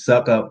tend to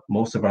suck up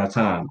most of our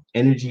time,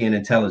 energy, and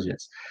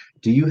intelligence.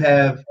 Do you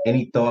have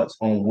any thoughts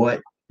on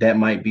what that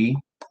might be?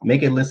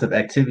 Make a list of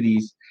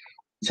activities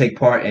take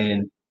part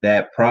in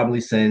that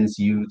probably sends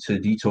you to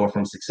detour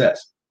from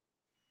success.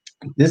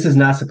 This is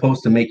not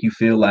supposed to make you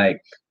feel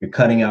like you're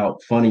cutting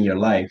out fun in your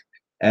life.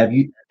 As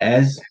you've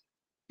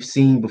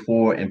seen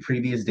before in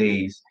previous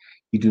days,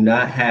 you do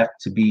not have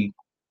to be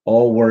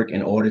all work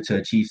in order to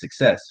achieve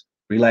success.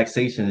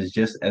 Relaxation is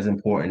just as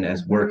important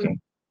as working.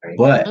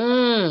 But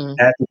you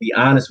have to be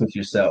honest with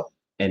yourself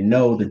and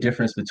know the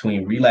difference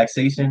between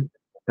relaxation and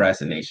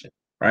procrastination,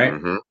 right?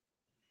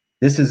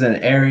 This is an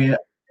area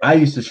I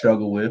used to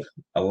struggle with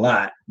a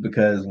lot,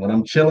 because when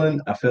I'm chilling,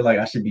 I feel like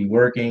I should be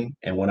working.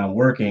 And when I'm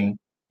working,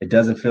 it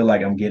doesn't feel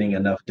like I'm getting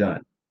enough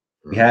done.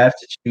 You have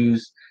to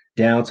choose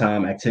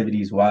downtime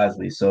activities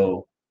wisely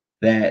so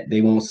that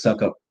they won't suck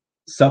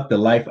the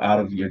life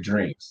out of your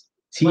dreams.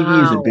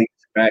 TV is a big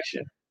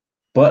distraction,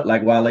 but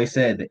like Wale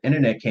said, the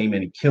internet came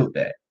in and killed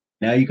that.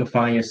 Now you can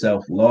find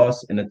yourself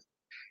lost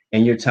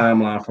in your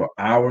timeline for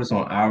hours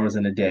on hours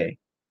in a day.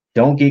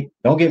 Don't get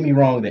me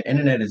wrong, the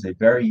internet is a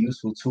very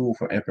useful tool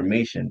for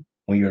information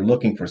when you're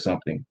looking for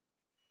something,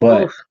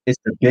 but it's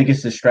the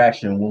biggest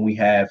distraction when we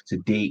have to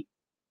date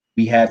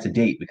we have to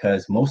date,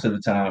 because most of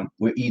the time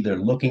we're either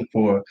looking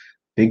for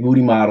big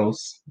booty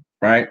models,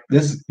 right?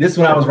 This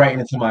when I was writing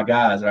it to my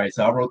guys, right?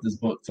 So I wrote this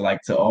book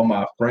to all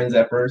my friends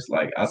at first.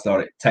 Like I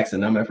started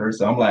texting them at first.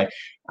 So I'm like,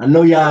 I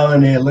know y'all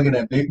in there looking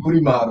at big booty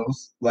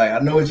models. Like I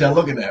know what y'all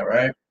looking at,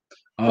 right?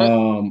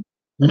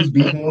 Who's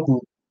beefing with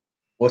who,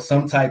 or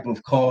some type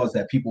of cause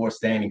that people are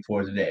standing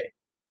for today.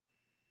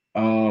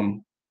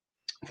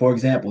 For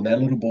example, that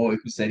little boy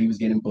who said he was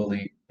getting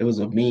bullied. It was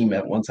a meme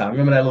at one time.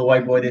 Remember that little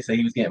white boy? They said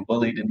he was getting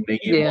bullied, and they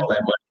gave him all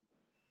that money.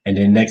 And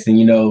then next thing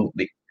you know,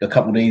 a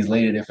couple days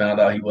later, they found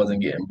out he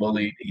wasn't getting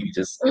bullied. He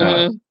just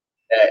kind of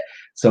that.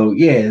 So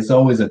yeah, it's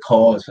always a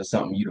cause for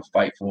something you to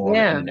fight for on the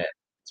internet.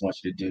 It's what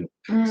you to do.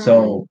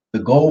 So the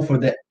goal for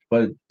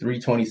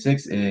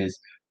 326 is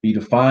for you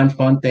to find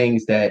fun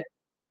things that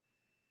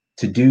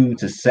to do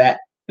to sap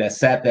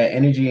that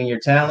energy and your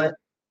talent,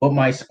 what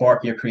might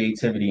spark your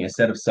creativity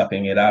instead of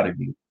sucking it out of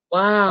you.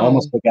 Wow. I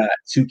almost forgot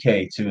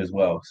 2K too as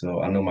well.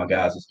 So I know my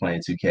guys was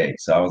playing 2K.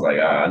 So I was like,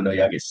 I know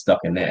y'all get stuck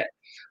in that.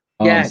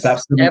 Stop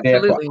sitting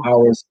there for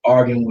hours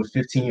arguing with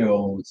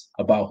 15-year-olds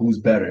about who's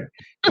better.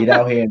 Get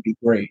out here and be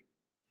great.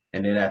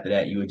 And then after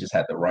that, you would just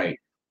have to write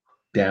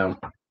down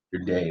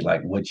your day,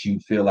 like what you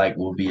feel like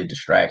will be a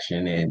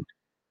distraction and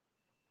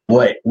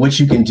what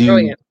you can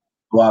do.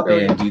 Go out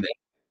there and do that.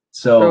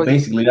 So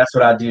basically, that's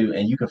what I do.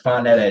 And you can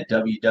find that at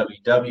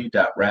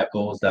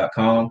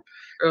www.rapgoals.com.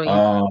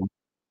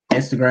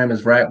 Instagram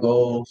is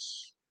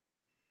rapgoals.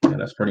 Yeah,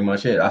 that's pretty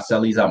much it. I sell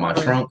these out my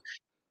trunk.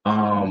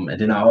 And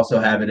then I also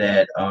have it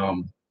at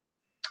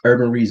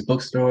Urban Reed's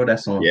bookstore.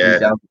 That's on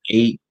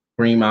 3008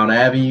 Greenmount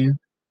Avenue.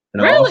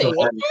 And I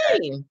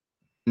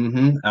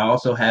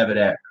also have it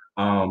at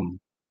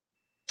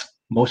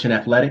Motion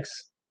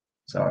Athletics.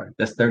 Sorry,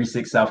 that's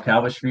 36 South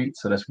Calvert Street.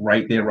 So that's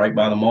right there, right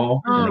by the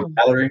mall in the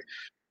gallery.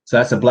 So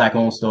that's a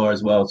Black-owned store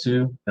as well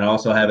too. And I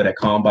also have it at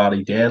Calm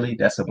Body Daily.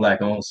 That's a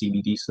Black-owned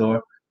CBD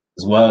store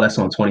as well. That's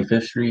on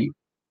 25th Street.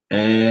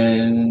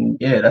 And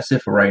yeah, that's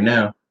it for right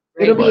now.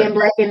 It'll be in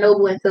Black and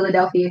Noble in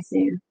Philadelphia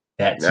soon.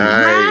 That too.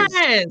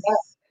 Nice.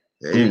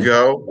 There you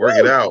go. Work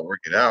it out.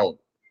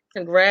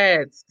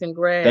 Congrats. Thank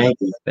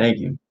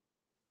you.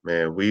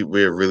 Man, we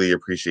really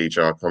appreciate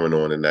y'all coming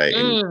on tonight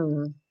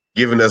and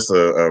giving us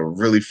a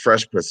really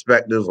fresh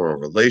perspective on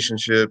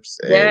relationships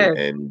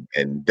and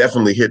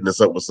definitely hitting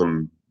us up with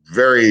some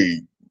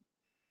very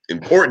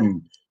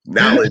important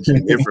knowledge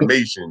and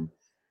information,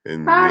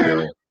 and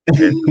and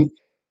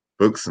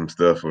book some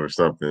stuff or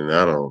something.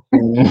 I don't.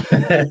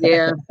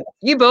 Yeah,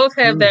 you both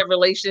have that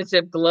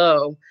relationship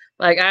glow.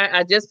 Like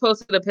I just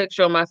posted a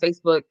picture on my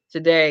Facebook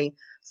today.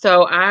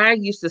 So I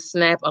used to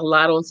snap a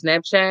lot on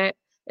Snapchat,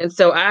 and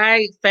so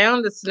I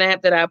found the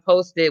snap that I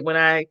posted when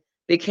I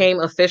became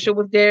official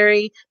with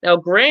Derry. Now,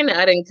 granted,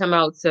 I didn't come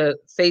out to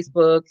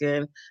Facebook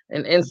and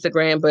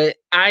Instagram, but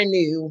I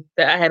knew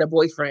that I had a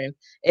boyfriend,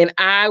 and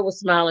I was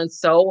smiling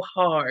so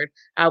hard.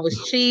 I was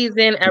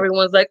cheesing.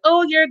 Everyone's like,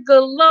 "Oh, you're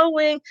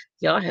glowing."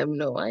 Y'all have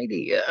no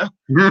idea,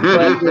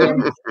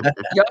 but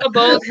y'all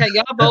both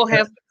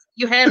have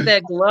you have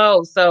that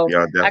glow. So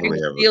I can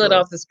just feel it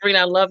off the screen.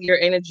 I love your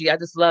energy. I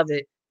just love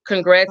it.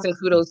 Congrats and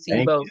kudos to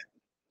you both.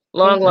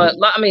 Long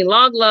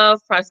love,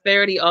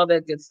 prosperity, all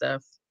that good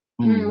stuff.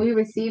 We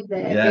received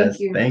that. Yes,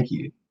 thank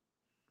you.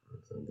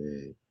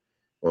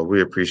 Well,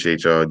 we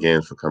appreciate y'all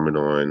again for coming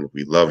on.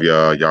 We love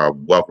y'all. Y'all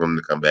welcome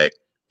to come back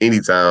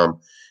anytime.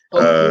 They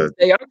are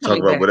talk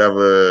about back.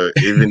 Whatever,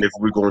 even if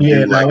we're going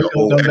to do like a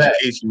whole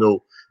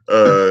educational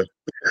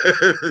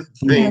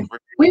thing.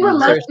 We would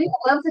love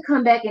to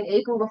come back in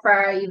April before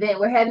our event.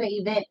 We're having an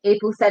event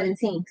April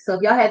 17th. So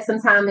if y'all had some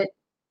time,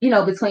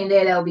 between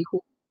there, that would be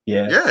cool.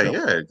 Yeah.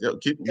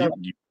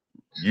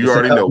 You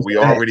already know. We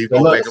already for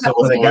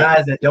the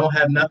guys that don't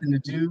have nothing to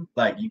do,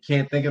 like you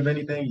can't think of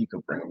anything, you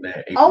can bring them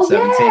there. April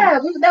 17th. Yeah,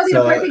 that would be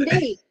the perfect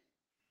date.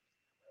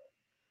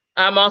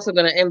 I'm also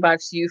gonna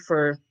inbox you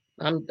for.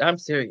 I'm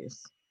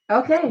serious.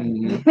 Okay,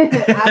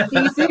 I'll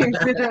see you soon.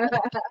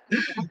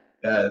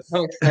 Yes.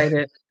 I'm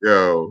excited.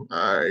 Yo,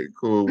 all right,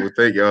 cool. Well,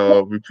 thank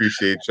y'all. We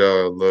appreciate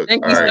y'all. Look,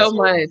 thank you so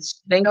much.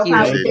 Thank you.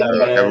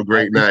 Have a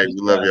great night. We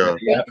love y'all.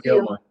 Have a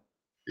good one.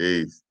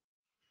 Peace.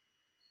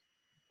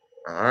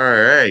 All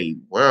right.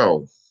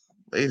 Well,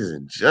 ladies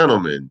and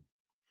gentlemen,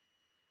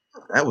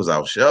 that was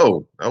our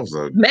show. That was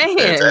a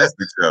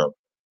fantastic show.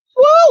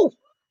 Woo!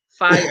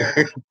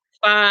 Fire.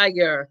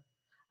 Fire.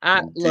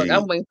 I'm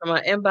waiting for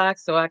my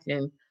inbox so I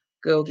can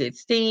go get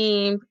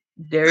steamed.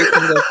 Derek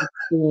can go get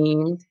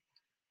steamed.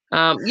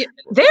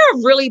 They're a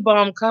really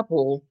bomb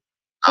couple.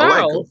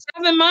 Charles,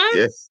 like 7 months?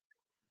 Yes.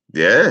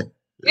 Yeah.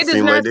 It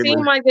does not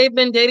seem like they've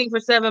been dating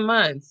for 7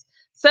 months.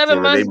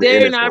 7 months,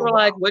 Derek and I were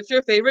like, what's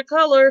your favorite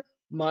color?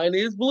 Mine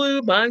is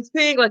blue, mine's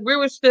pink. Like we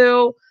were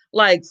still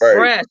like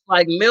fresh,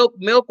 like milk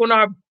on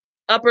our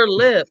upper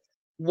lip,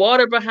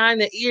 water behind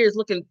the ears,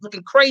 looking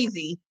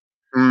crazy.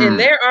 And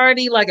they're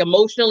already like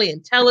emotionally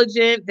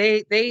intelligent.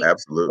 They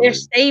absolutely they're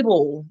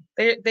stable.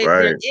 They're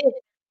it.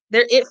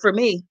 They're it for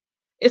me.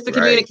 It's the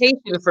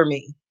communication for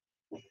me.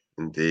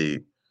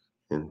 Indeed.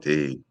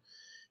 Man.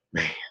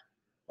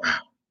 Wow.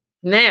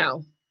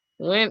 Now,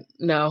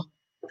 No.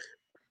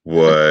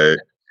 What?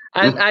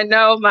 I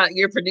know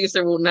your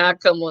producer will not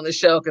come on the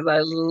show because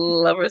I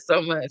love her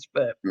so much,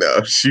 but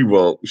no, she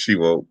won't. She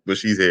won't. But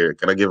she's here.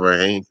 Can I give her a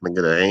hand? Can I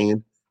get a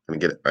hand? Can I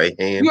get a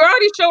hand? You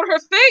already showed her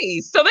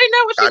face, so they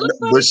know what she looks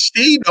like. But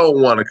she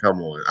don't want to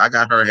come on. I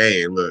got her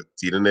hand. Look,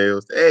 see the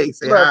nails. Hey,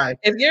 say Look, hi.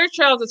 if you're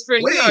Charles's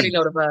friend, you already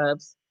know the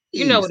vibes.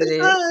 You know what it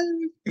is.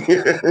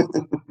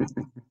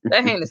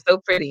 That hand is so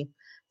pretty.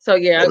 So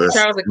yeah,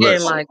 Charles,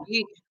 again, like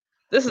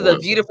this is a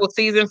beautiful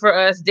season for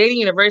us. Dating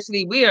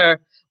University, we are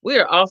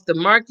off the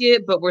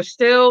market, but we're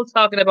still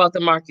talking about the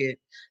market.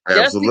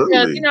 Just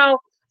because,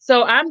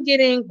 so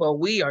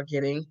we are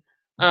getting,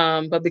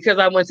 but because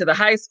I went to the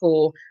high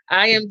school,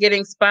 I'm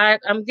getting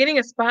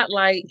a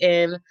spotlight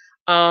in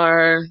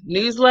our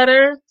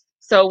newsletter.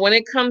 So when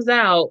it comes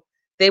out,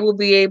 they will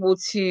be able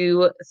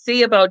to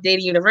see about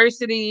Dating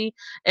University.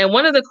 And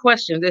one of the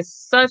questions is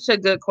such a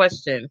good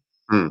question.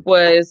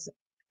 Was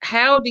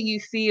how do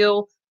you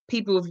feel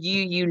people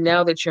view you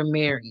now that you're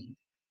married?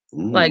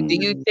 Like, do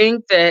you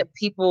think that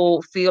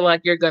people feel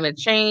like you're going to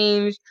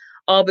change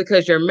all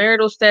because your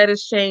marital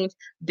status changed?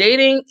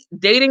 Dating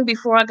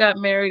before I got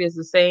married is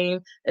the same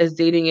as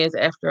dating is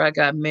after I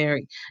got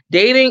married.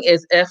 Dating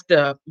is effed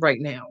up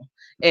right now.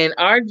 And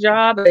our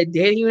job at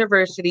Dating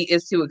University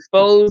is to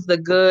expose the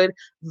good,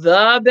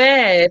 the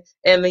bad,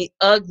 and the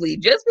ugly.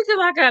 Just because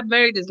I got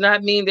married does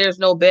not mean there's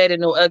no bad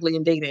and no ugly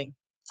in dating.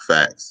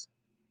 Facts.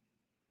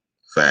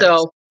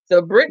 So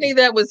Brittany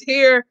that was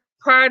here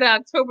prior to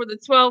October the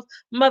 12th,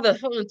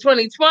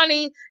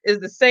 2020 is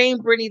the same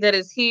Brittany that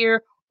is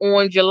here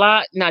on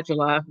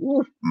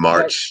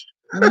March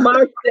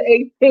the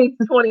 18th,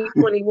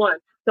 2021.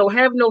 So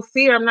have no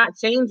fear. I'm not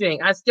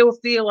changing. I still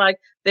feel like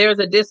there's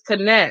a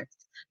disconnect.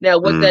 Now,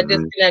 what that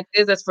disconnect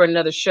is, that's for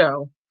another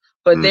show.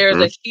 But there's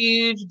a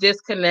huge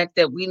disconnect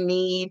that we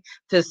need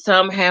to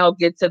somehow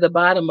get to the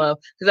bottom of.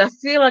 Because I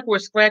feel like we're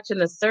scratching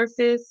the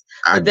surface.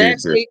 But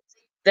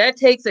that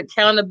takes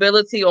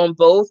accountability on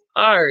both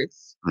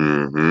parts.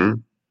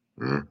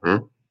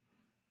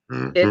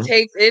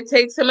 It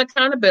takes some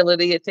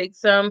accountability. It takes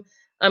some.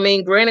 I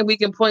mean, granted, we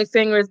can point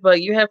fingers,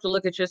 but you have to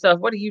look at yourself.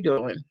 What are you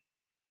doing?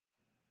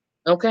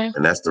 Okay.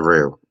 And that's the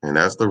real.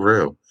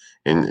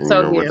 And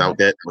so, without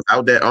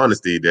that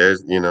honesty,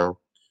 there's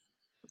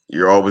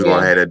you're always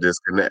gonna have that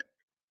disconnect.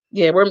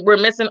 Yeah, we're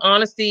missing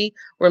honesty.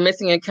 We're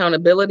missing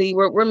accountability.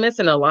 We're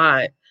missing a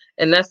lot.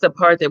 And that's the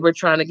part that we're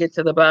trying to get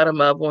to the bottom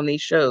of on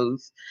these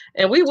shows.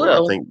 And we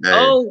will. I think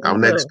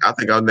that I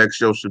think our next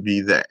show should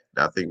be that.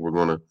 I think we're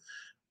gonna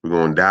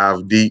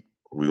dive deep.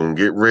 We're gonna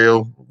get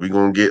real. We're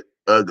gonna get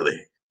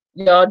ugly.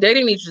 Y'all,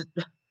 dating needs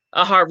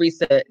a hard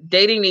reset.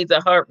 Dating needs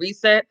a hard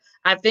reset.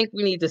 I think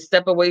we need to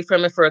step away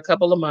from it for a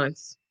couple of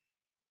months.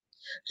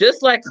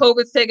 Just like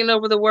COVID's taking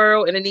over the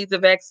world and it needs a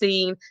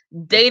vaccine,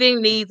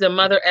 dating needs a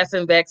mother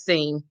effing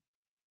vaccine.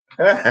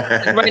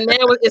 Right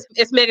now,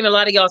 it's making a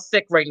lot of y'all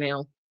sick right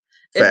now.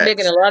 It's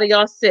making a lot of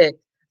y'all sick.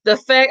 The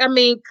fact, I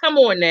mean, come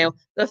on now.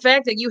 The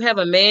fact that you have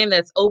a man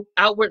that's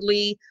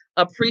outwardly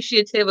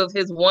appreciative of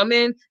his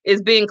woman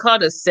is being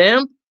called a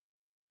simp.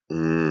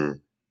 A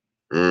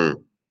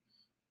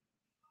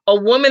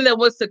woman that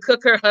wants to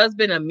cook her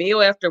husband a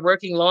meal after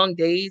working long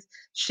days,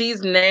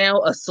 she's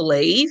now a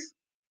slave.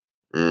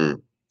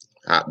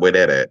 Where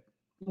that at?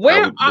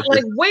 Where are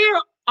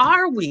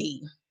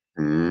we?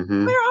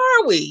 Where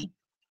are we?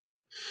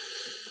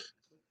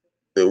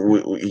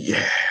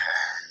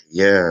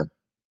 Yeah.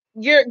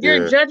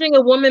 You're judging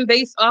a woman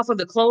based off of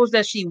the clothes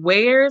that she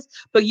wears,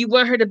 but you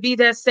want her to be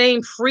that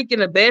same freak in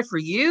the bed for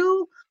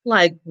you?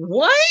 Like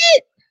what?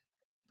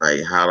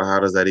 Like how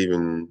does that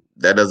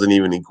doesn't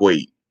even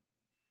equate.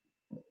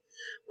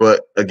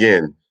 But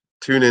again,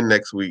 tune in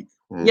next week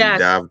when we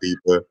dive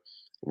deeper.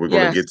 We're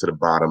gonna get to the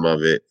bottom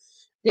of it.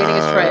 Dating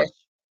is trash.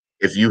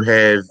 If you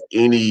have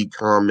any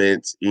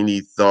comments,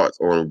 any thoughts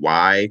on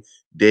why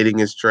dating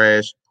is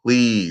trash,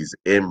 please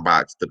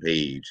inbox the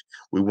page.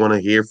 We want to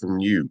hear from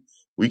you.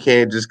 We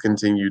can't just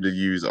continue to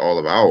use all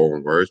of our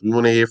own words. We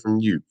want to hear from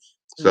you.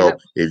 So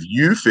if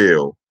you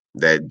feel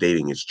that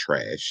dating is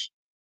trash,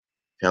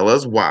 tell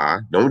us why.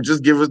 Don't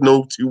just give us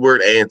no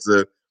 2-word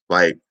answer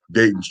like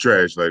dating's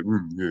trash. Like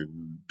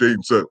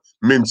dating suck,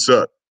 men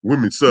suck,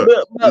 women suck.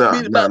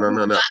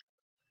 No.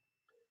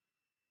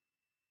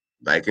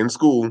 Like in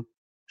school,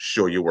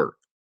 show your work.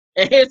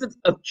 And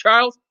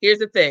Charles, here's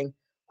the thing.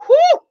 Whoo,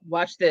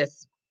 watch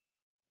this.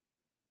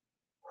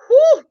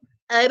 Whoo,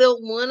 I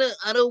don't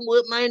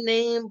want my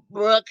name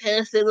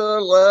broadcasted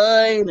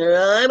online, or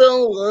I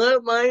don't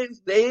want my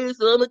face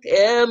on the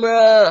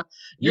camera.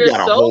 You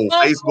got a whole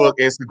Facebook,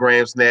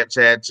 Instagram,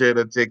 Snapchat,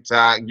 Twitter,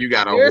 TikTok. You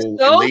got a whole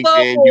LinkedIn.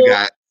 Vocal. You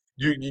got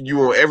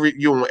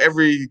you on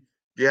every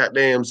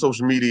goddamn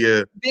social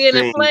media being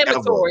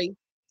inflammatory.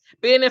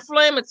 Being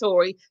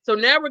inflammatory. So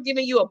now we're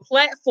giving you a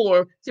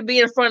platform to be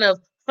in front of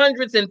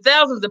hundreds and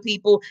thousands of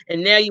people,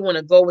 and now you want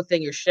to go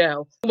within your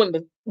shell. You want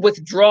to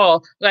withdraw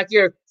like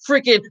you're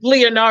freaking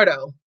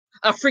Leonardo,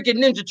 a freaking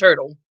Ninja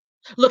Turtle,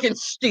 looking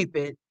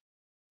stupid.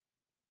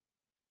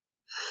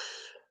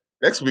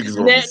 Next week is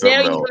gonna be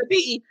something else.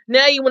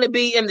 Now you want to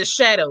be in the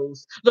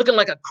shadows, looking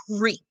like a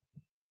creep.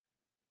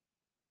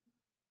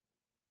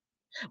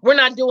 We're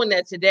not doing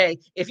that today.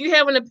 If you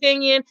have an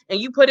opinion and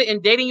you put it in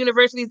Dating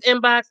University's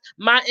inbox,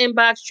 my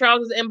inbox,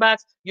 Charles's inbox,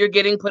 you're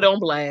getting put on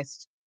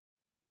blast.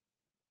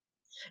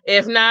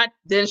 If not,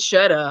 then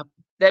shut up.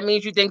 That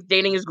means you think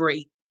dating is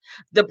great.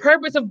 The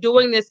purpose of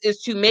doing this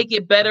is to make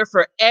it better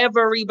for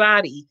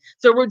everybody.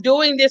 So we're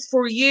doing this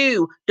for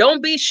you.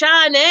 Don't be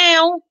shy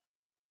now.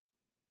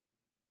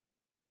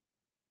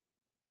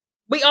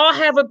 We all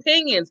have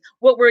opinions.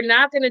 What we're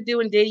not going to do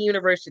in Dating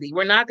University,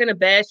 we're not going to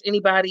bash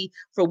anybody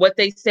for what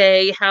they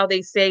say, how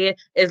they say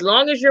it. As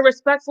long as you're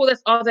respectful,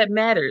 that's all that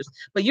matters.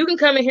 But you can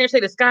come in here and say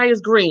the sky is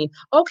green.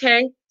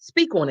 Okay,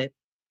 speak on it.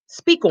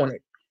 Speak on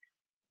it.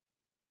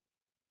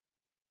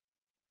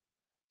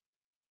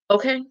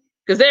 Okay?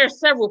 Because there are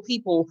several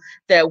people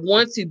that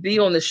want to be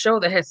on the show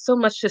that has so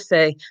much to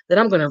say that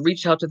I'm going to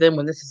reach out to them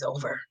when this is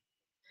over.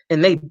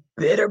 And they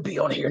better be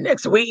on here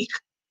next week.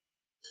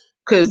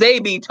 Because they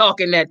be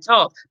talking that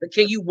talk. But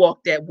can you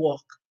walk that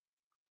walk?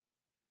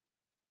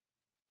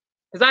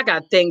 Because I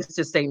got things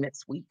to say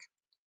next week.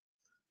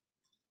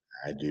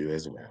 I do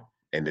as well.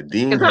 And the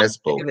dean has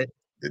spoken.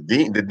 The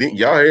dean,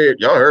 y'all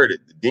heard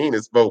it. The dean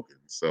has spoken.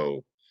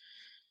 So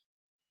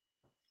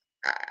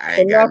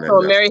I ain't got nothing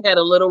else. Mary had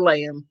a little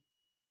lamb.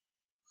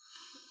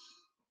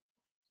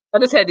 I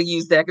just had to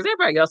use that because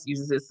everybody else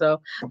uses it.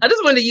 So I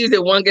just wanted to use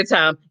it one good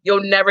time.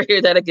 You'll never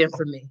hear that again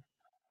from me.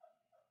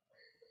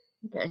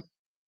 Okay.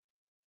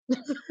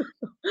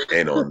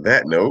 And on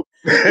that note,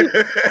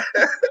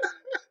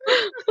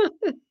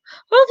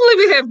 hopefully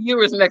we have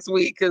viewers next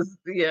week because,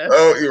 yeah.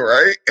 Oh, you're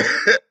right.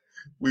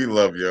 We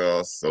love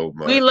y'all so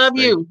much. We love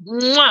you.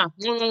 Mwah.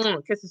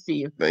 Mwah. Kisses to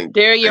you.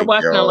 Dare you're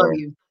watching. I love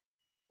you.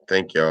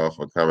 Thank y'all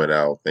for coming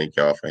out. Thank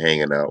y'all for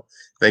hanging out.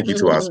 Thank you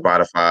to our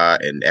Spotify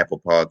and Apple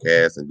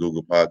Podcasts and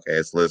Google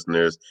Podcast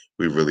listeners.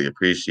 We really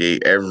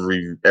appreciate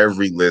every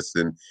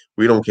listen.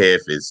 We don't care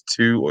if it's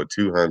 2 or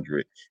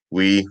 200.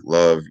 We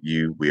love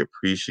you. We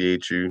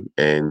appreciate you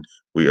and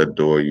we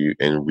adore you.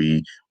 And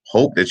we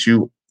hope that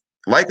you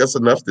like us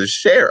enough to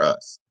share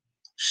us.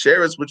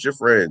 Share us with your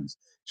friends.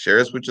 Share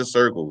us with your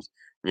circles.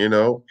 You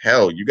know,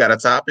 hell, you got a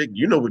topic,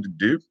 you know what to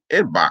do.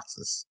 Inbox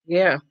us.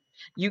 Yeah.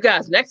 You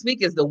guys, next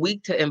week is the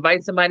week to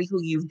invite somebody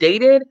who you've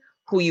dated,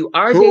 who you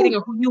are dating,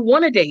 or who you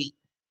want to date.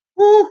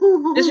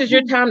 This is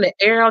your time to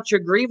air out your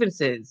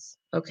grievances.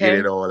 Okay. Get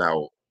it all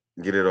out.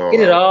 Get it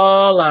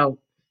all out.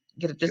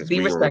 Just be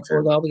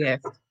respectful is all we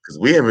ask. Because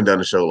we haven't done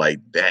a show like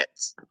that.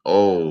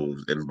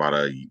 In about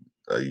a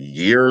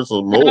year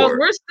or more. No,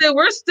 we're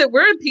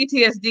in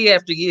PTSD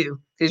after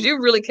you because you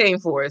really came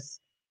for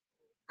us.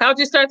 How'd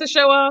you start the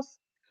show off?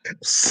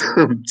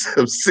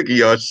 I'm sick of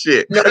y'all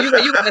shit. No,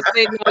 you gotta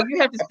say you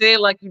have to say it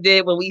like you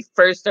did when we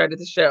first started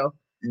the show.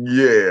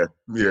 Yeah.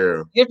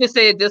 You have to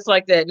say it just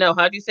like that. No,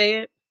 how'd you say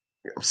it?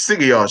 I'm sick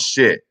of y'all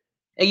shit.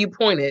 And you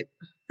pointed.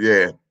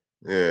 Yeah.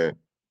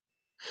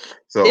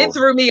 So it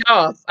threw me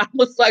off. I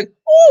was like,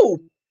 "Oh,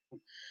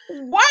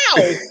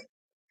 wow."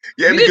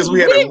 Yeah, because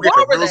we had a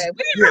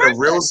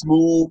real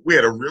smooth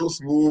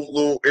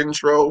little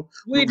intro.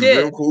 We did.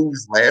 Real cool. We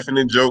was laughing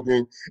and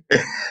joking.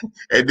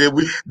 And then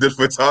the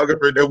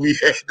photographer that we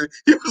had,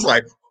 he was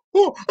like,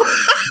 oh.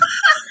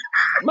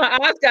 My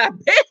eyes got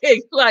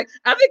big. Like,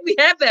 I think we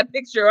have that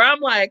picture.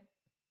 I'm like,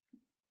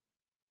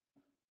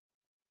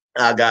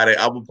 I got it.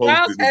 I'm post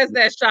Charles has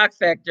that shock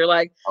factor.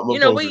 Like,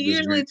 we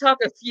usually talk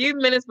a few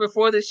minutes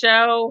before the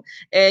show.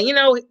 And,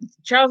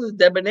 Charles is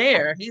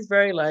debonair. He's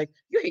very like,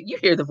 you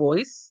hear the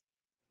voice.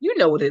 You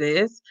know what it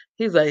is.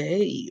 He's like,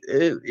 hey,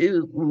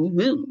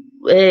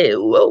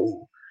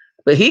 whoa.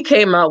 But he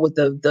came out with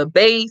the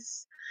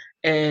bass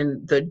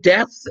and the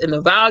depth and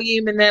the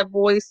volume in that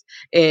voice.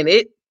 And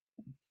it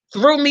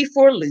threw me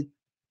for a loop.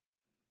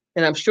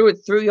 And I'm sure it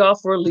threw y'all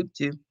for a loop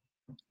too.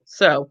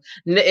 So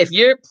if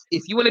you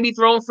want to be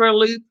thrown for a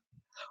loop,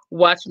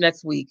 watch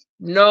next week.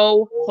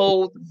 No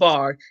holds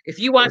barred. If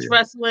you watch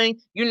wrestling,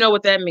 you know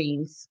what that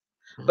means.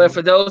 But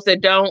for those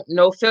that don't,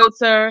 no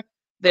filter.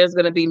 There's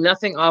going to be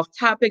nothing off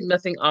topic,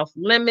 nothing off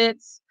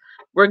limits.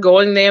 We're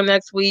going there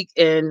next week,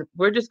 and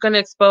we're just going to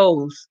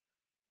expose.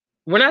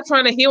 We're not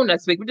trying to heal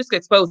next week. We're just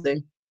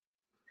exposing.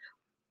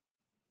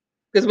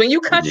 Because when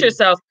you cut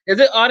yourself, does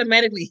it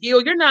automatically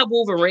heal? You're not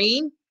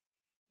Wolverine.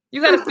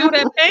 You got to feel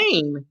that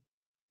pain.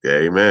 Yeah,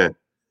 amen.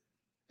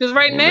 Because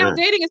now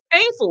dating is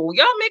painful.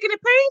 Y'all making it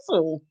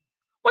painful.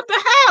 What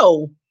the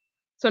hell?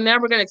 So now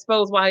we're going to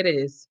expose why it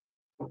is.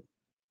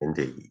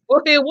 Indeed.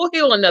 We'll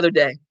heal another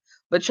day.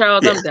 But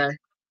Charles, I'm done.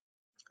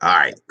 All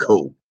right,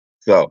 cool.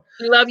 So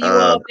we love you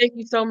all. Thank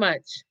you so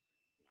much.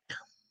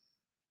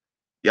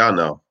 Y'all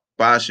know,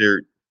 buy a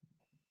shirt,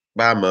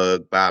 buy a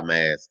mug, buy a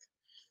mask.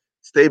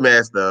 Stay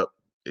masked up.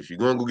 If you're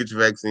going to go get your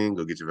vaccine,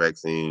 go get your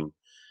vaccine.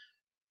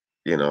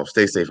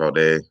 Stay safe out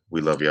there. We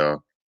love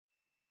y'all.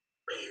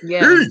 Yeah.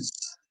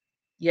 Peace.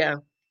 Yeah.